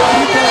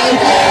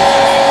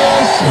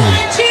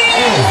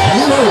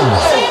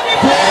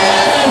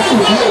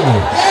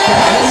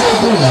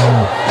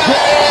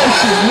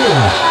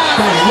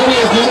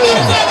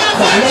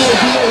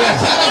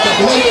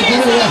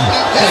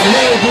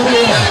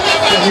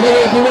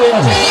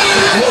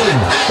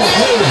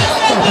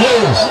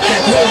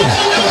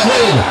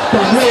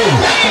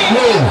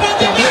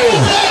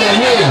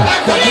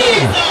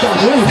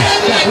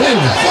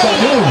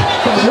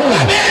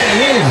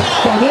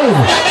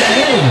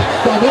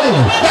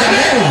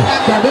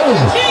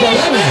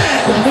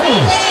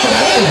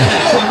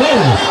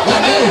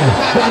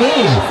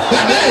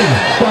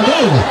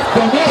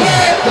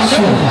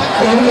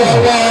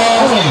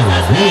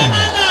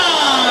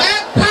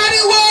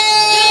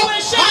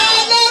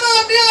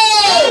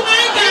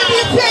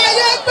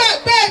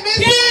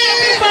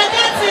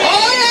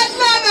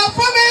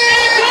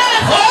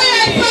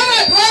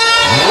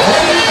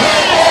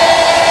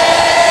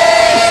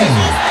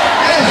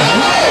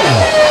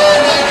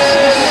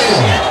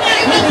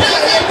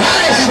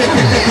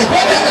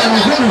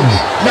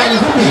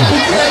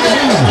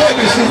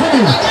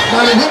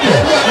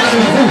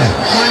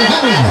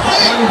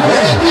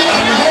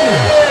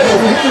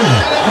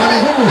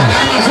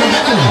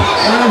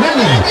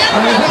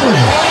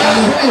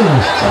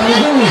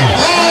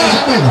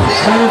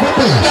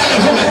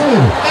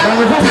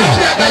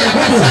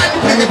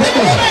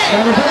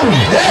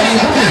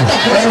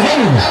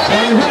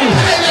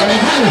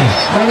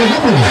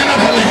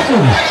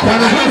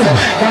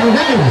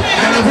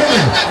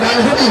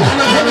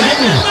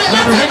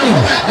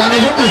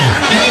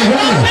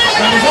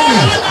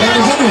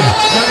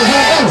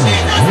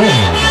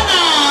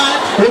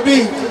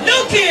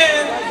 Look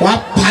here. Wàá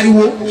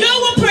pariwo. You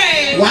will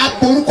pray. Wàá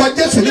porúkọ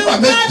Jésù nípa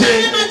méje.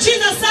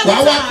 Wàá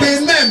wá pé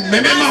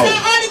mẹ́mẹ́ máa wò.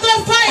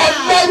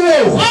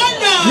 Ọlọ́run o.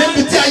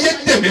 Níbi tí ayé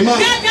tèmi mọ́.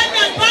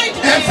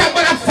 Ẹ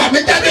fagbára fà mí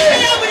jáde.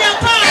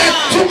 Ẹ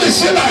tú mi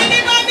sílẹ̀.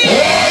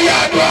 Ó yá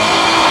dùn.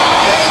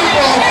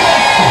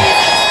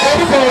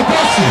 Orúkọ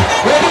Jésù.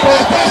 Orúkọ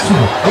Jésù.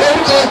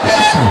 Orúkọ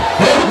Jésù.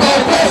 Orúkọ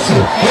Jésù.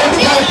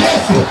 Orúkọ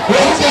Jésù.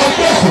 Orúkọ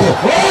Jésù.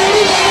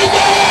 Orúkọ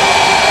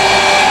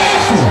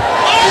Jésù.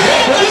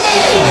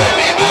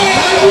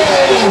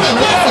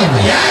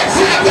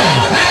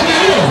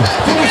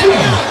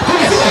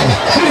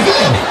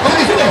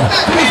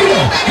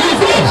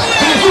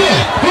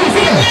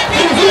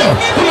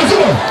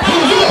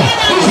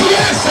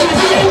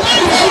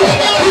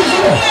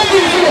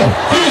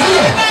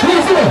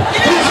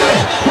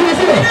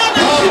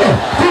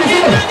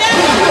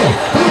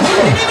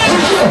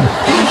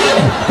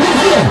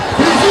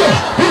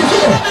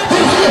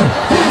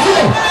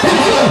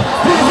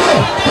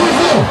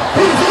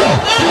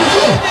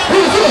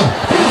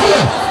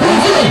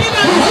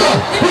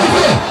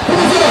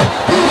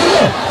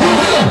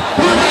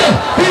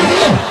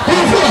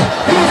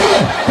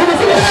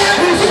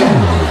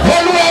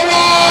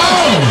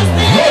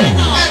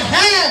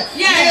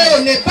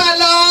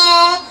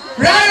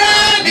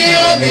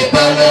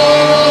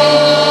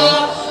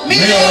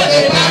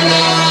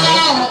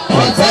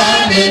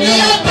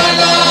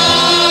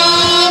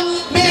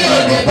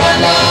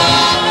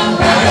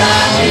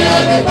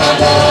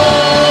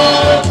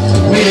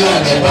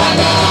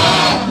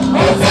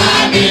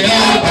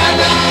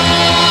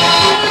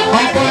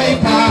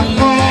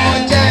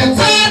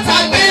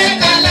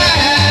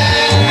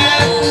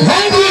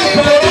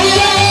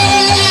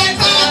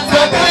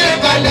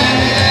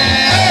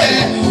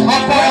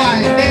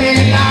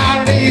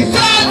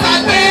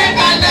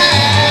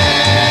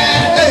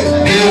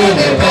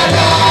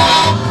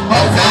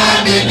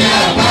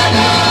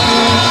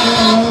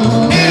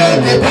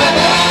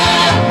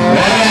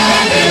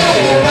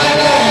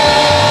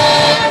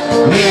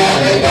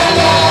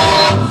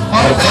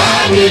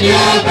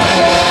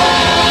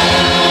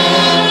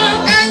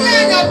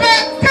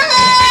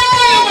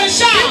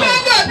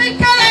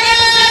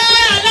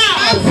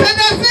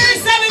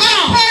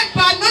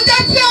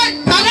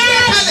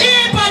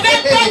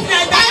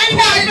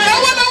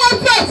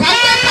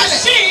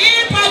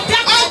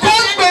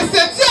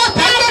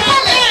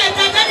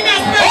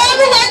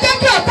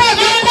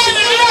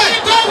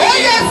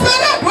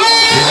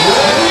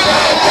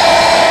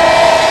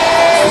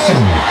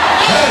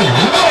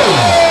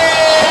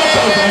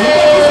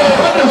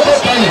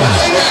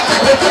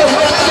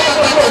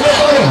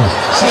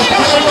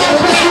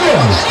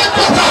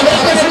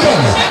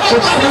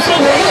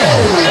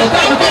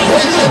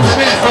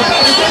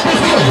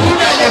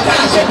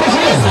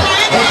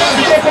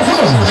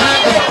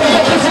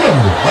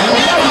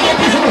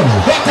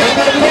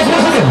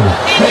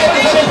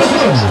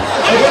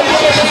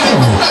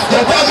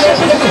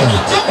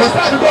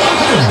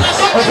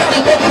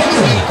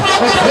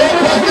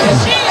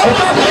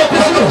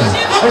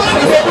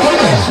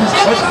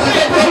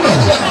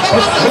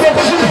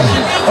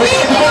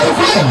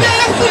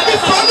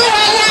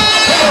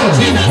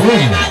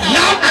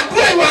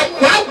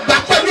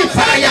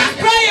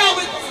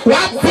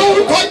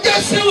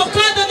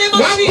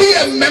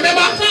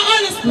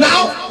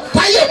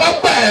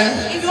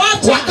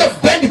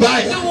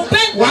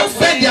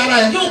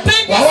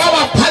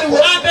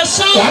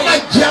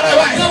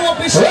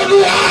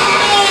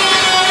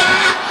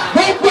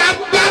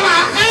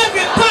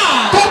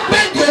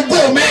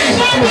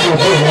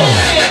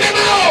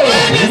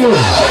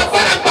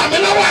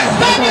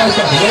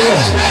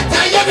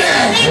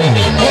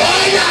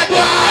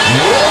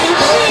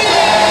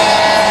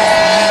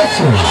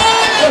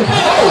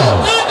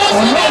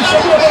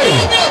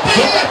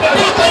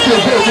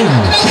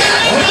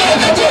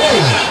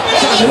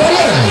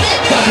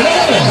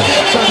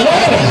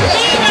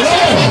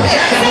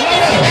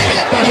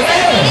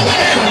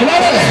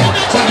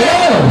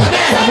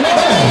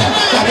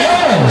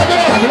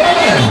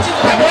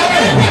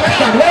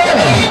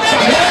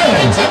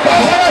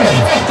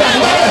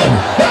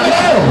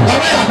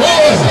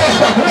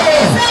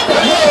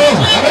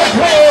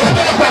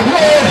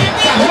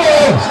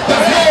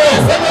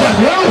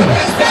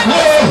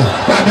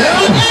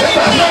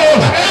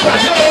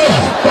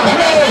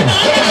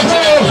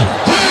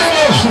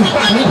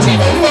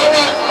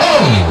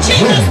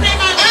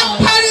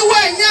 Pariwo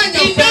ẹ̀yin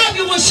àyànfẹ́.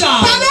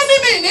 Ta ló ní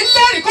mi ní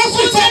lẹ́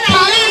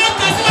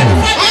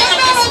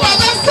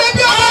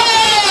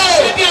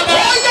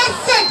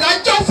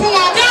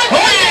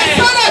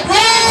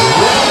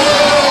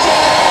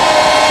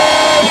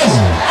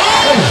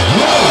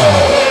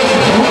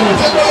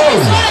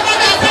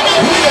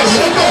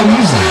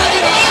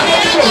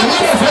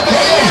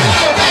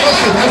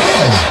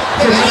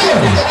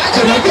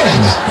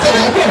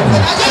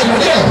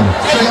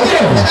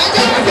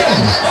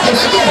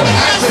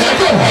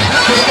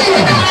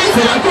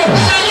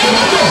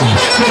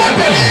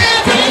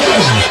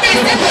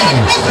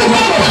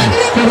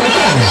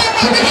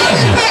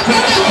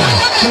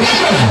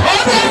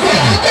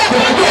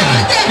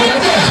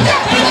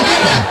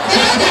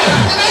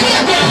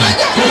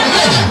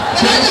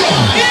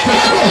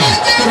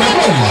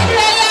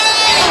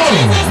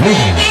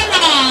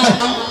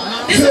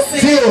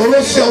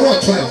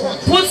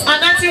Put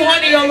anointing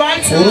one in your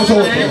right hand.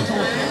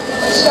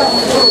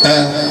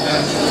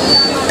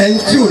 ẹni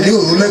tí ò ní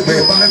òru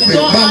lẹ́gbẹ̀ẹ́ bá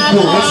lẹ́gbẹ̀ẹ́ bá ń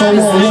bò ó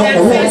sọ́wọ́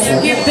ọwọ́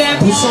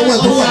bù sọ́wọ́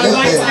tó wà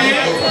lẹ́gbẹ̀ẹ́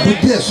bù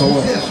díẹ̀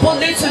sọ́wọ́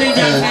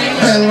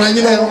ẹ̀ràn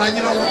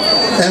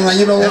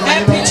ayé lọ́wọ́.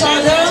 Help each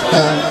other.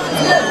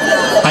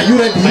 Are you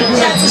ready?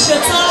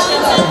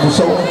 Bù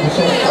sọ́wọ́.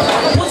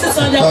 Put it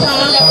on your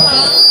palm.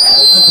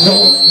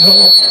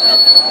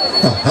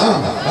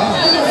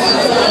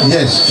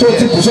 Yes. So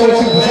ti bù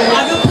sọ́wọ́.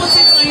 Have you put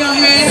it on your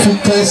hand? Fún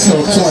pẹ́ẹ́sì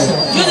ọ̀tún ẹ̀.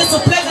 You need to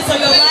place it on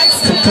your right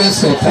hand. Fún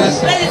pẹ́ẹ́sì ọ̀tún ẹ̀.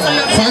 Place it on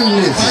your 5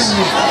 minutes.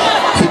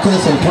 Fún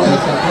pẹ́ẹ́sì ọ̀tún ẹ̀.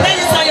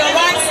 Place it on your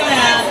right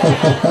hand.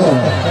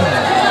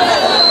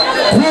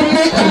 Wọ́n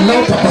ní àná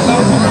pàpà.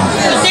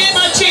 In the name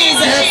of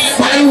Jesus.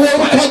 Pariwo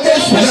orúkọ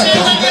Jésù In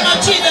lẹ́ka. the name of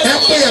Jesus. Ẹ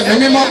pé ẹ̀mí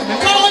mímọ́.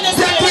 Come on, let's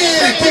Jẹ́ pé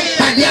èké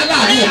pàdé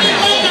aláàárín rẹ̀.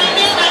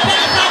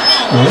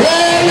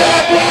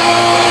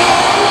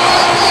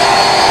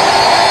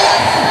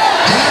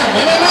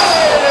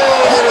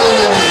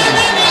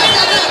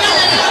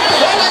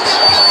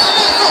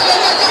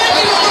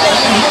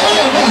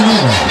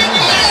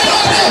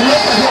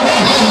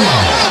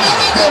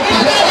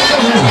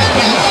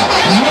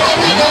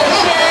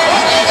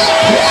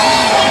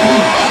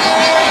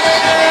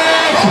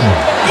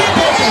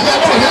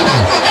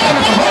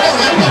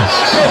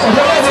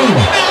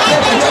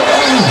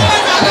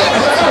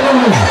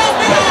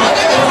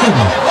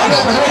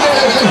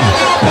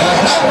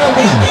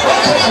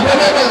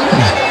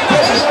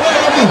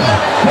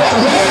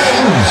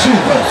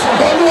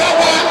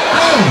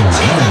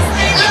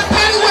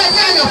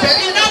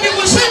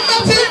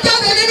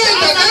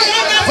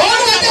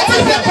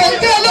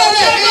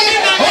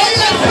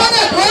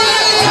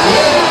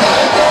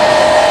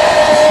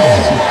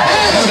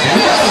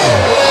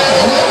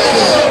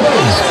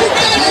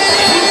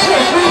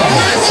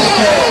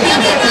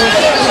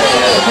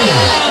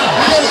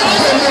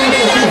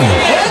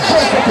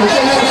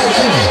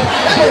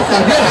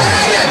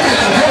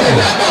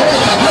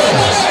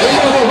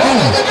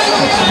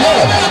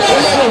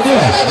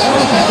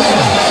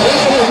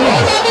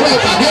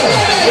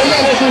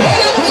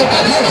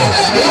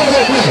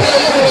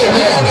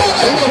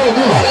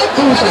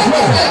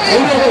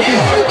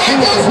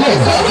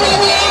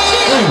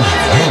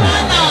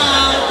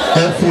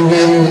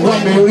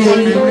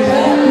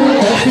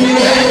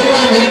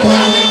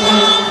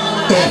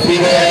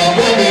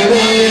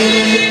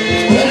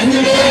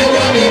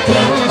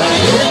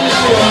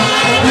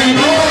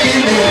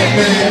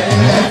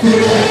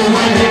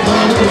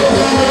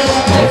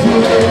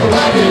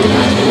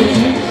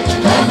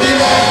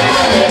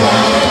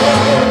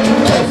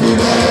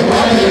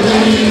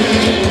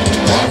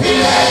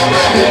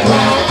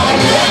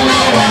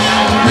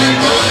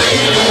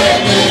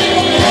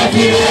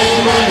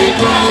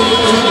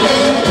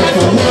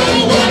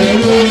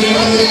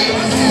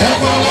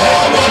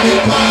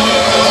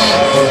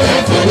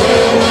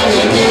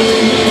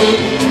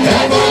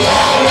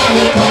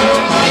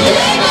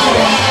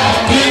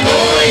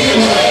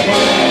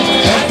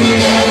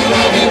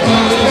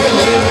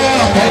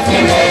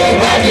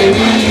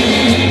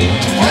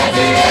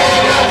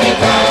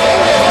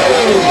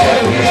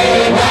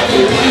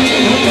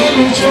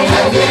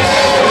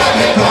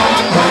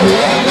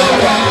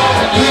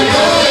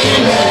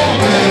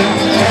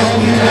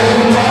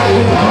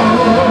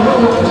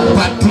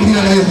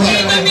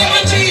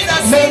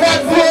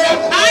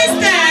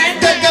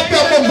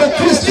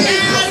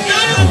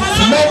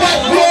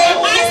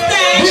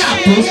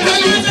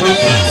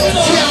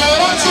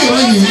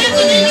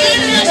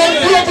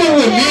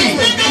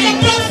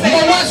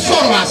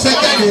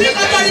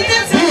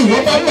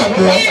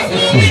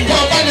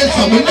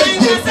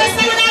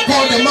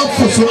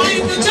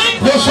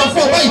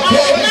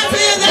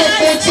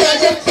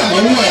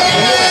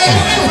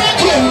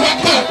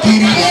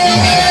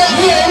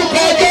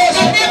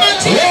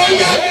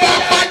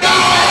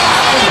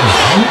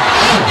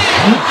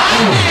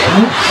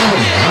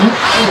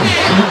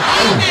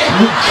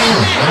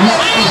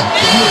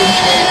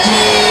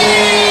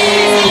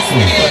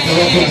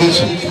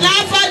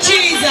 Clap for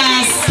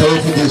Jesus.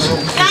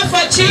 Clap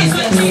for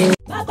Jesus.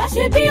 Bàbá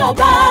ṣe bí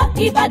ọba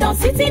Ìbàdàn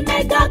City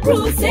Mega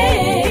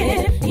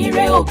Crusade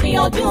ire òpin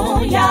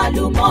ọdún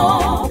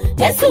yálùmọ́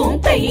Jésù ń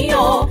pè yín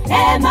o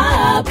ẹ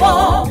máa máa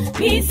bọ̀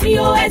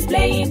PCOS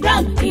playing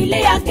ground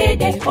ilé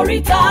akéde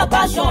oríta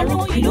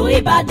Báṣọ̀run ìlú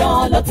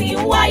Ìbàdàn ló ti ń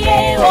wáyé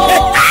o.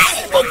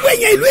 Gbogbo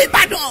èèyàn ìlú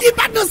Ìbàdàn,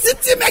 Ìbàdàn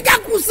City Mega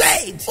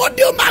Crusade,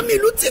 òde ó máa mi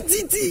ìlú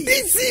títì.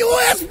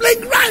 PCOS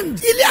playing ground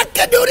ilé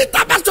akéde oríta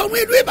Báṣọ̀run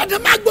ìlú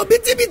Ìbàdàn máa gbọ́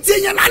bítíbitì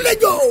èèyàn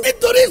lálejò.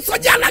 Nítorí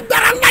ìsọjí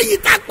alágbára ńlá yìí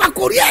tá a pa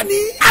kórí ẹ̀ ní.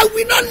 I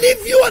will not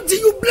leave you until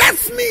you bless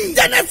me.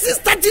 Genesis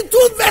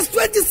 32 verse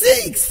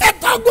 26.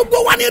 Ẹ̀tọ́ gbogbo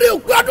wa ní rẹ̀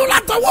òkú ọdún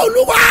látọwọ́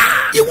Olúwa.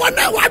 Ìwọ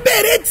náà wá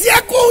bẹ̀rẹ̀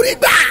tiẹ̀ kó rí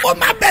gbà. Ó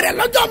máa bẹ̀rẹ̀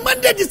lọ́jọ́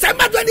Monday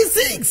December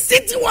 26.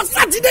 Títí wọ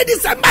Saturday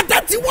December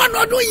 31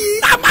 ọdún yìí.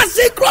 Tá a máa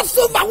ṣe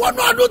crossover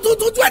wọnú ọdún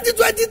tuntun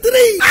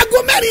 2023. Aago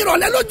mẹ́rin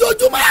ìrọ̀lẹ́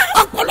lójoojúmọ́.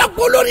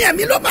 Ọ̀pọ̀lọpọ̀ olórin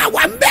ẹ̀mí ló máa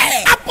wà ń bẹ̀.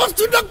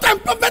 Apostle Dr. and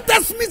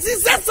Prophetess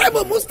Mrs. S.M.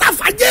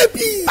 Mustapha JB.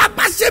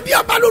 Bàbá ṣe bí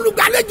ọba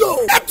lólùgbàlejò.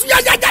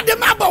 Ẹ̀túyàyà jáde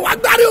máa bọ̀ wá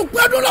gbárí òpin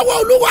ọdún lọ́wọ́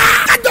Olúwa.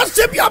 Kájọ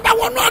ṣe bí ọba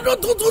wọnú ọdún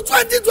tuntun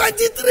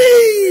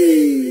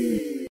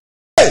 2023.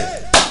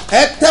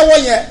 Ẹ tẹ́wọ́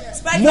yẹn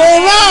mo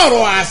rán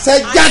ọ̀rọ̀ àṣẹ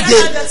jáde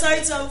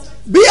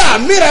bí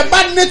àmì rẹ bá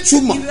ní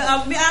túmọ̀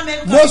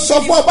mo sọ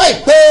fún ọ báyìí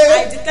pé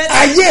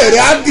ayé rẹ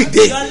á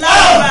dìde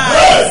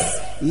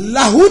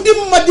lahudi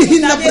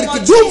madihina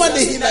birikidu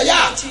madihina ya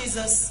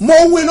mo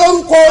wí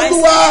lórúkọ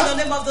Olúwa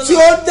tí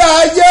ó dá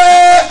ayé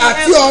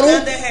àti ọ̀run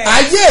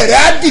ayé rẹ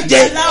á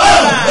dìde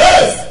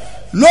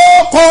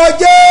lórúkọ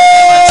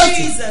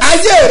Jésù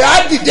ayé rẹ á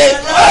dìde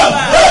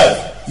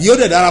yóò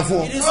dẹ̀ dára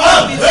fún ọ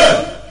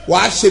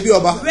wàá ṣe bí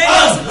ọba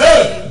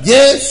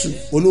Jésù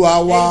Olúwa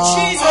wa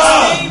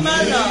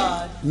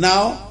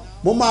now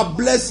mo máa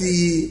bless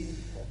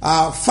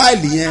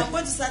fáìlì yẹn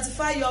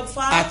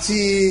àti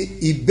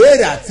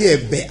ìbéèrè àti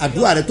ẹ̀bẹ̀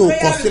àdúrà rẹ tó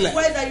kọ sílẹ̀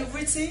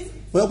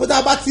wọ́n pẹ́ tá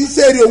a bá ti ń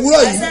ṣeré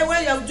òwúrọ̀ yìí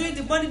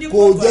kò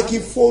jẹ́ kí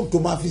fóònù tó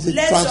máa fi ṣe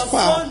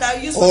transfer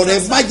ọ̀rẹ́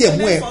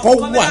májẹ̀mú ẹ̀ kọ́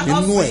wà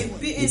nínú ẹ̀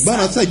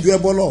ìgbọ́ràn sàn ju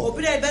ẹbọ lọ.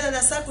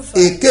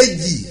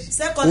 èkejì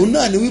òun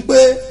náà ni wípé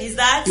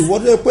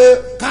ìwọ́dọ̀ pé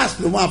cash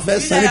ló máa fẹ́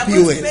san ní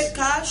POS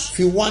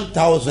fi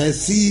 1,000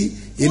 sí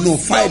inú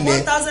fáìlì ẹ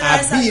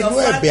àbí inú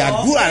ẹ̀bẹ̀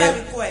àdúrà rẹ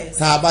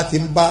tá a bá ti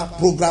ń bá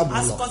programu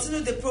lọ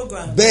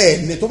bẹ́ẹ̀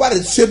ni tó bá lè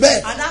ṣe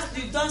bẹ́ẹ̀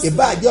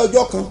ìbá jẹ́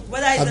ọjọ́ kan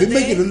àbí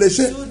méjì ló lè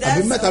ṣe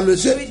àbí mẹ́ta ló lè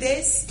ṣe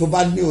tó bá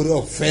ní oore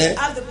ọ̀fẹ́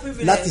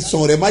láti san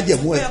ọrẹ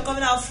májẹ̀mú ẹ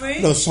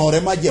lọ san ọrẹ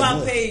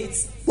májẹ̀mú ẹ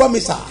gbọ́ mi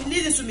sà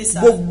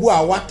gbogbo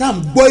àwa tá à ń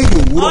gbọ́ ìlú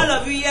òwúrọ̀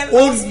o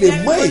lè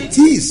mọ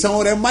ètí ìsan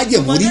ọrẹ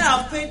májẹ̀mú rí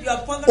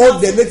o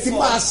dẹ̀ lè ti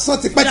máa san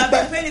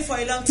tipẹ́tipẹ́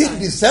tí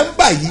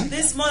December yìí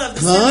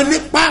kàn án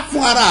nípa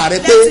fún ara rẹ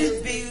pé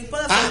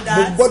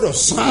mo gbọ́dọ̀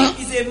san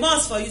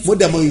mo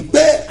dẹ̀ mọ̀ yìí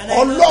pé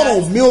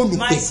Ọlọ́run mi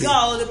olùpèsè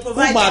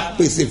ó máa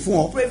pèsè fún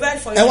ọ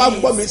ẹ wá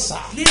gbọ́ mi sà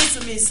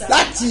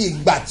láti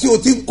ìgbà tí o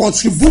ti ń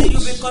contribute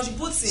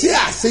sí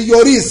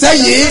àṣeyọrí iṣẹ́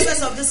yìí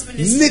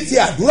ní ti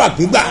àdúrà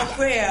gbígbà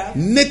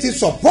ní ti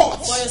support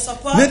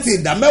ní ti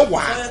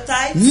ìdámẹ́wàá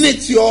ní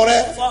ti ọrẹ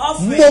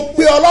mo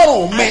pe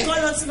Ọlọ́run mi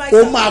ó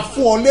máa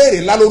fún ọ léèrè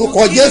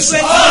lálórúkọ Jésù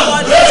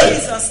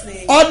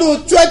ọdún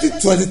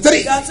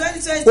 2023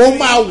 ó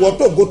máa wọ̀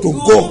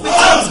tògótògó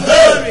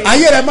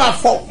ayé rẹ máa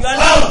fọ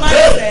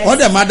ọ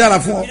dẹ̀ máa dára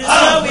fún ọ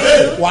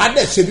wàá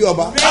dẹ̀ ṣe bí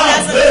ọba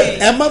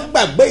ẹ má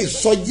gbàgbé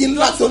ìsọjí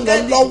ńlá tó ń lọ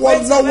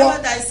lọ́wọ́lọ́wọ́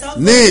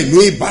ní ìlú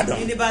Ìbàdàn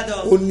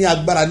ó ní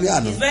agbára ní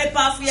àná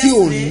tí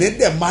òní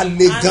dẹ̀ máa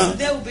le gan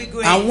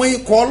àwọn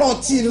ikọ̀ Ọlọ́run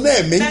tí ilé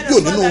ẹ̀mí ń jò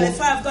nínú wọn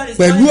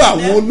pẹ̀lú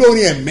àwọn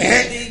olórin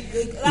ẹ̀mẹ́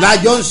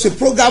lájọ ń ṣe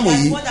prógámù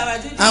yìí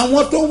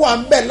àwọn tó wà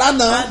ń bẹ̀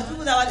lánàá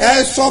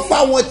ẹ sọ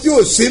fáwọn tí ò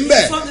sí ń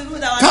bẹ̀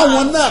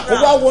káwọn náà kó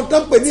wá wọn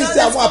tán pè ní ìṣe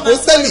àwọn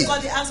àpòsílẹ̀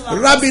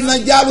rábìnà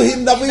járó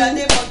hindabu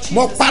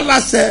mọ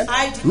pálásẹ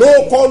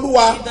lóòkọ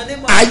Olúwa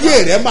ayé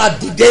rẹ máa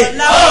dìde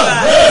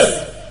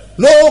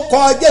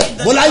lóòkọ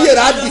Jésù bọ́láyé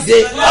rẹ á dìde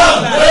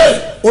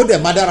ó dẹ̀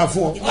máa dára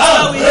fún ọ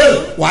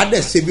wàá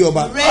dẹ̀ ṣe bí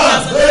ọba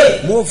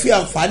mo fi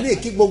àǹfààní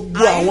kí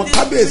gbogbo àwọn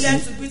kábíyèsí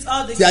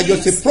tí a jọ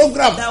ṣe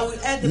program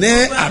ní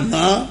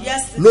àná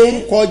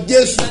lórúkọ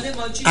Jésù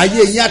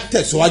ayé yín á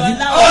tẹ̀síwájú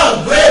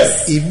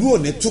ìlú ò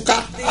ní túká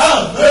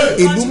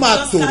ìlú máa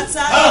tòrò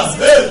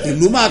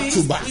ìlú máa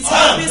tùbà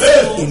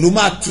ìlú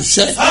máa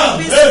tùṣẹ́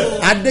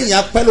adéyìn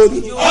apẹ́ lórí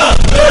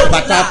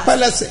bàtà apẹ́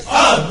lẹ́sẹ̀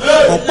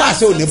ọ̀pá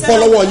àṣẹ ò ní bọ́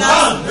lọ́wọ́ yín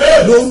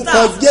lórúkọ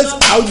Jésù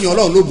àwọn ènìyàn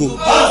Ọlọ́run lógo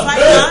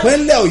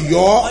ìpínlẹ̀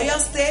Ọ̀yọ́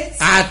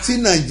àti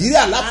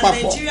Nàìjíríà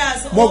lápapọ̀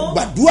mo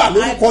gbàdúrà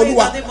lórúkọ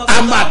Olúwa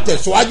a máa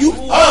tẹ̀síwájú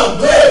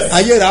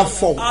ayé rà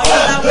fọ̀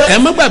ẹ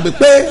má gbàgbé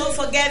pé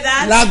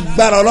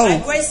lágbára Ọlọ́run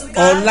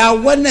ọ̀la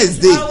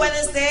Wednesday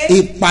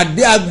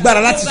ìpàdé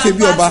agbára láti ṣe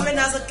bí ọba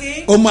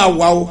ó máa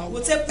wà o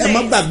ẹ má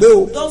gbàgbé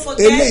o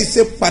eléyìí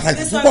ṣe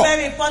pàtàkì púpọ̀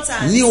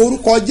ní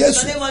orúkọ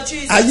Jésù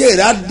ayé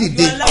rà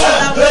dìde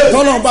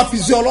tọ́lọ́run bá fi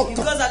sí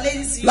ọlọ́kàn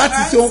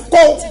láti ṣe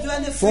ohunkó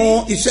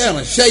fún iṣẹ́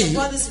ìránṣẹ́ yìí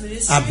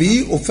àbí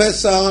o fẹ́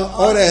san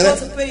ọrẹ rẹ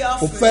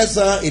o fẹ́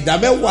san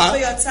ìdámẹ́wàá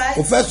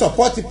o fẹ́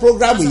sọpọ́tì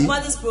prógrámù yìí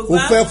o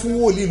fẹ́ fún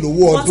wòlíì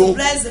lówó ọdún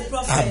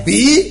àbí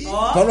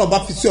tọ́lọ́run bá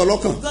fi sí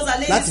ọlọ́kàn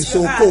láti ṣe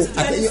ohunkó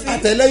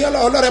àtẹlẹyìn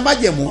ọlọ́rẹ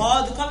májẹ̀mú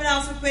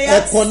ẹ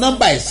kọ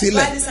nọ́mbà ẹ̀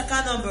sílẹ̀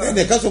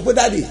ẹnìkan sọ pé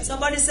dáàdi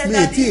Somebody said mi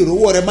that ti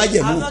ìrówó rẹ má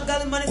jẹ̀mú I've not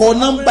gotten money kọ from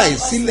nọ́mbà Operation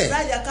ìsílẹ̀ Office.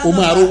 Write the account o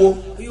máa number. rówó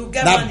You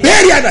get na money.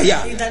 bẹ́ẹ̀rì àdàyà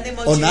In the name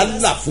of ọ̀nà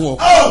Jesus. àlà fún ọ.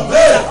 Doors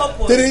are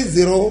open.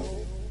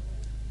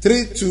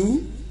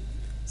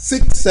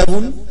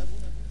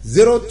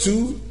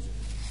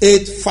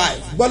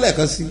 3032670285 gbọ́dọ̀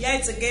kan sí Hear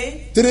it again.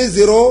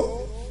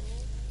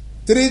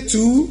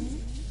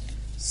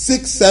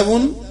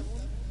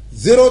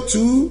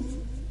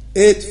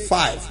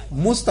 3032670285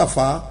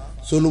 Mustapha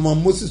Solomon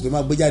Moses ló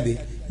máa gbé jáde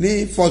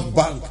ní First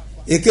Bank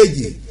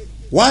èkejì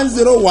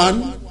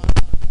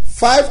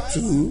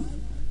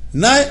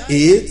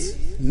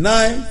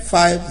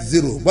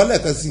 10152989950 gbọ́dọ̀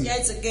kan sí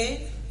Hear it again.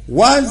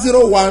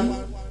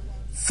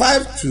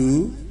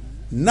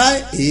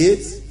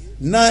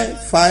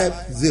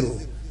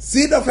 10152989950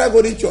 Seed of Life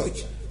Golden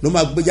Church ló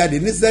máa gbé jáde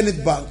ní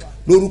Zenith Bank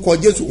lórúkọ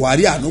Jésù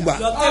wàrí ànúgbà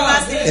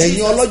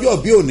ẹ̀yin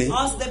ọlọ́jọ́ bí òní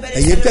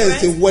ẹ̀yin tẹ̀ ẹ́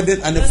ṣe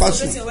wedding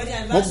anniversary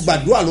wọ́n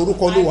gbàdúrà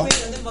lórúkọ Olúwa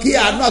kí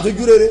àánú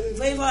àtọ́jú rere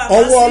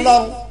ọwọ́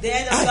Ọlọ́run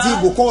àti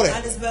ìbùkún rẹ̀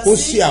kó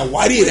ṣe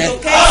àwárí rẹ̀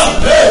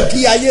kí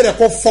ayé rẹ̀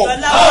kó fọ́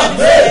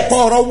kọ́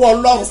ọ̀rọ̀ wọ́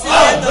Ọlọ́run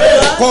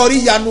kọ́ orí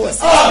ìyanu ẹ̀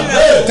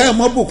kẹ́ ẹ̀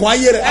mọ́ bùkún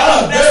ayé rẹ̀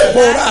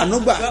kó rà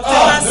ànúgbà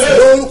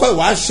lórúkọ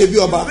ìwà ṣe bí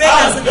ọba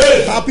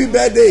happy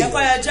birthday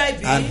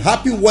and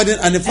happy wedding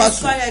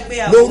anniversary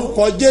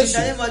lórúkọ Jésù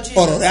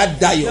ọ̀rọ̀ rẹ̀ á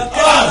dayọ̀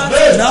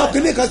náà kí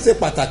ni kan ṣe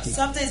pàtàkì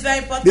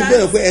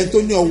bíbélì pé ẹni tó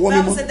ní ọwọ́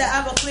mímọ́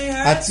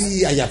àti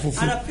àyà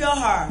funfun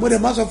mo dẹ̀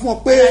máa sọ fún ọ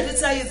pé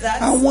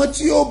àwọn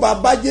tí ó bá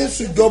bá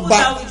Jésù jọba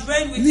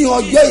ní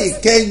ọjọ́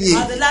ìkẹyìn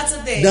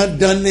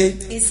dandan ni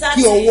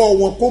kí ọwọ́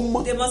wọn kó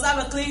mọ́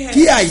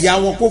kí àyà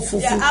wọn kó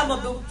funfun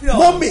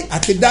mọ́mì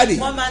àti dáàdì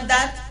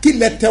kí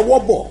lẹ tẹwọ́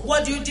bọ̀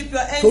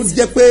tó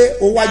jẹ́ pé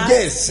ó wá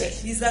jẹ́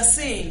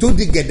ẹ̀ṣẹ̀ tó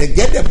di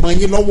gẹ̀dẹ̀gẹ̀dẹ̀ mọ́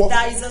yín lọ́wọ́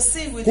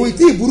kò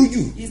tí ì burú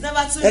jù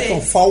ẹ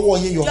kàn fa ọwọ́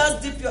yín yọ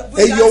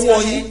ẹ yọ ọwọ́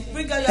yín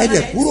ẹ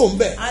dẹ̀ kúrò ń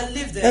bẹ̀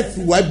ẹ fi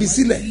wá ibi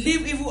sílẹ̀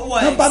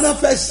ẹ bá náà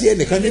fẹ́ ṣe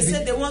ẹnìkan níbi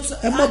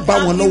ẹ má bá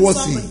wọn lọ́wọ́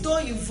sí i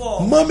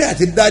mọ́mí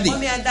àti dádì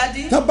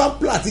tá bá ń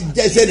pla àti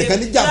jẹ́ iṣẹ́ ẹnìkan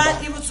ní jàmbá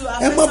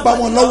ẹ má bá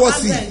wọn lọ́wọ́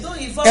sí i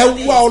ẹ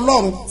wá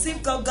Ọlọ́run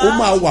ó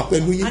máa wà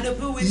pẹ̀lú yín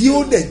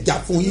yóò dẹ̀ jà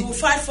fún yín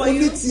ó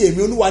ní ti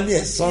èmi Olúwa ní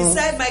ẹ̀san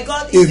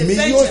èmi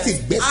yóò sì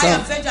gbẹ̀san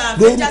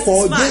lórúkọ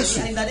Jésù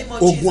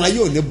ogun ayé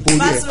ò ní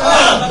borí ẹ̀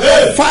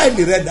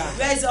fáìlì rẹ̀ dà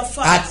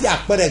àti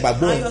àpẹẹrẹ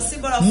ìgbàgbọ́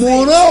mo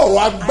rán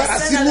ọ̀rọ̀ agbára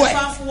sínú ẹ̀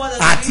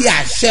àti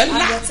àṣẹ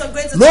ńlá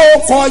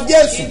lórúkọ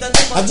Jésù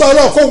agbára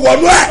Ọlọ́run kò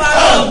wọnú ẹ̀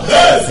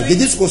ìdí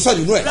Jésù kò sọ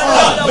nínú ẹ̀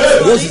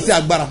yóò sì ti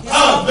agbára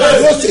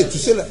yóò ṣe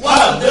ìtúsílẹ̀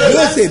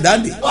yóò ṣe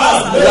ìdáǹdè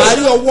wàá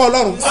rí ọwọ́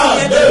Ọlọ́run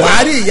wàá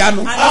rí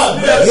ìyanu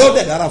yóò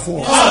dẹ̀ dára fún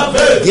ọ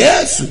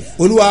Jésù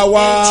Olúwa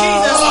wa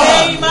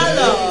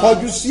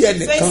kọjú sí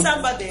ẹnìkan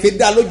fi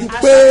dá lójú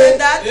pé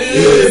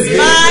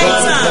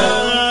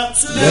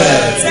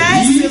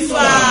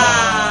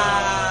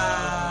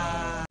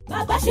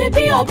bàbá ṣe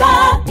bí ọba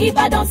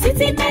Ìbàdàn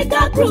City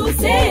Mega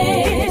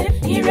Crusade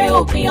ire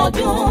òpin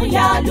ọdún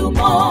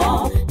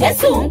yálùmọ́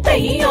Jésù ń pè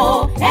yín o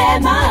ẹ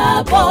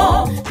máa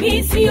bọ̀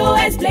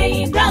PCOS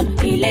playing ground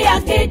ilé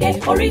akéde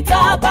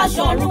oríta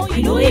Báṣọ̀run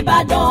ìlú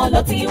Ìbàdàn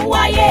ló ti ń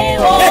wáyé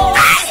o.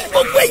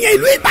 gbogbo èèyàn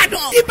ìlú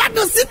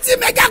Ìbàdàn City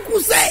Mega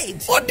Crusade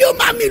òde o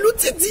máa mi ìlú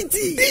títí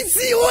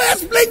PCOS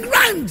playing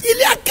ground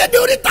ilé akéde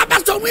oríta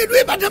Báṣọ̀run ìlú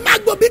Ìbàdàn máa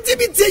gbọ́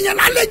bítíbitì èèyàn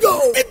lálejò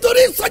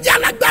nítorí ìsọjí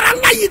alágbára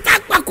láyé tá a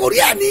pa kórí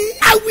ẹ̀ ní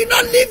I will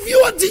not leave you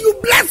until you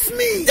bless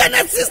me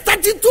Genesis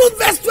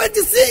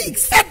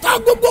 32:26 ẹ̀tọ́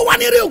gbogbo wa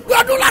ní rẹ̀ òkú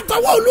ọdún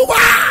látọwọ́ Olúwa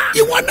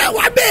ìwọ náà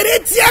wà bẹ̀rẹ̀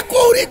tiẹ̀ kó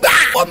rí gbà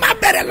ó máa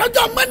bẹ̀rẹ̀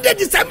lọ́jọ́ Monday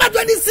December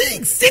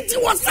 26 títí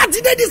wọ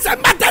Saturday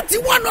December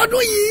 31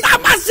 ọdún yìí tá a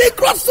máa ṣe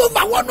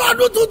crossover wọnú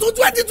ọdún tuntun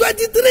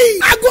 2023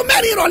 aago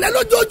mẹ́rin ìrọ̀lẹ́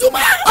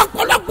lójoojúmọ́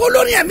ọ̀pọ̀lọpọ̀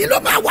olórin ẹ̀mí ló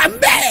máa wà ń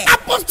bẹ̀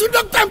Apostle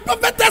Dr. and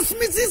Prophetess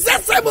Mrs.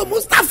 S.M.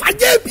 Mustapha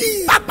JB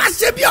bàbá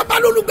ṣe bí ọba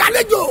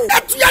lólùgbàlejò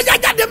ẹtúyàyà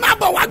jáde máa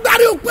bọ̀ wá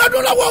gbárí òpin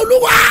ọdún lọ́wọ́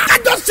Olúwa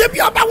kájọ ṣe bí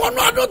ọba wọnú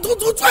ọdún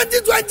tuntun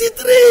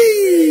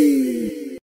 2023.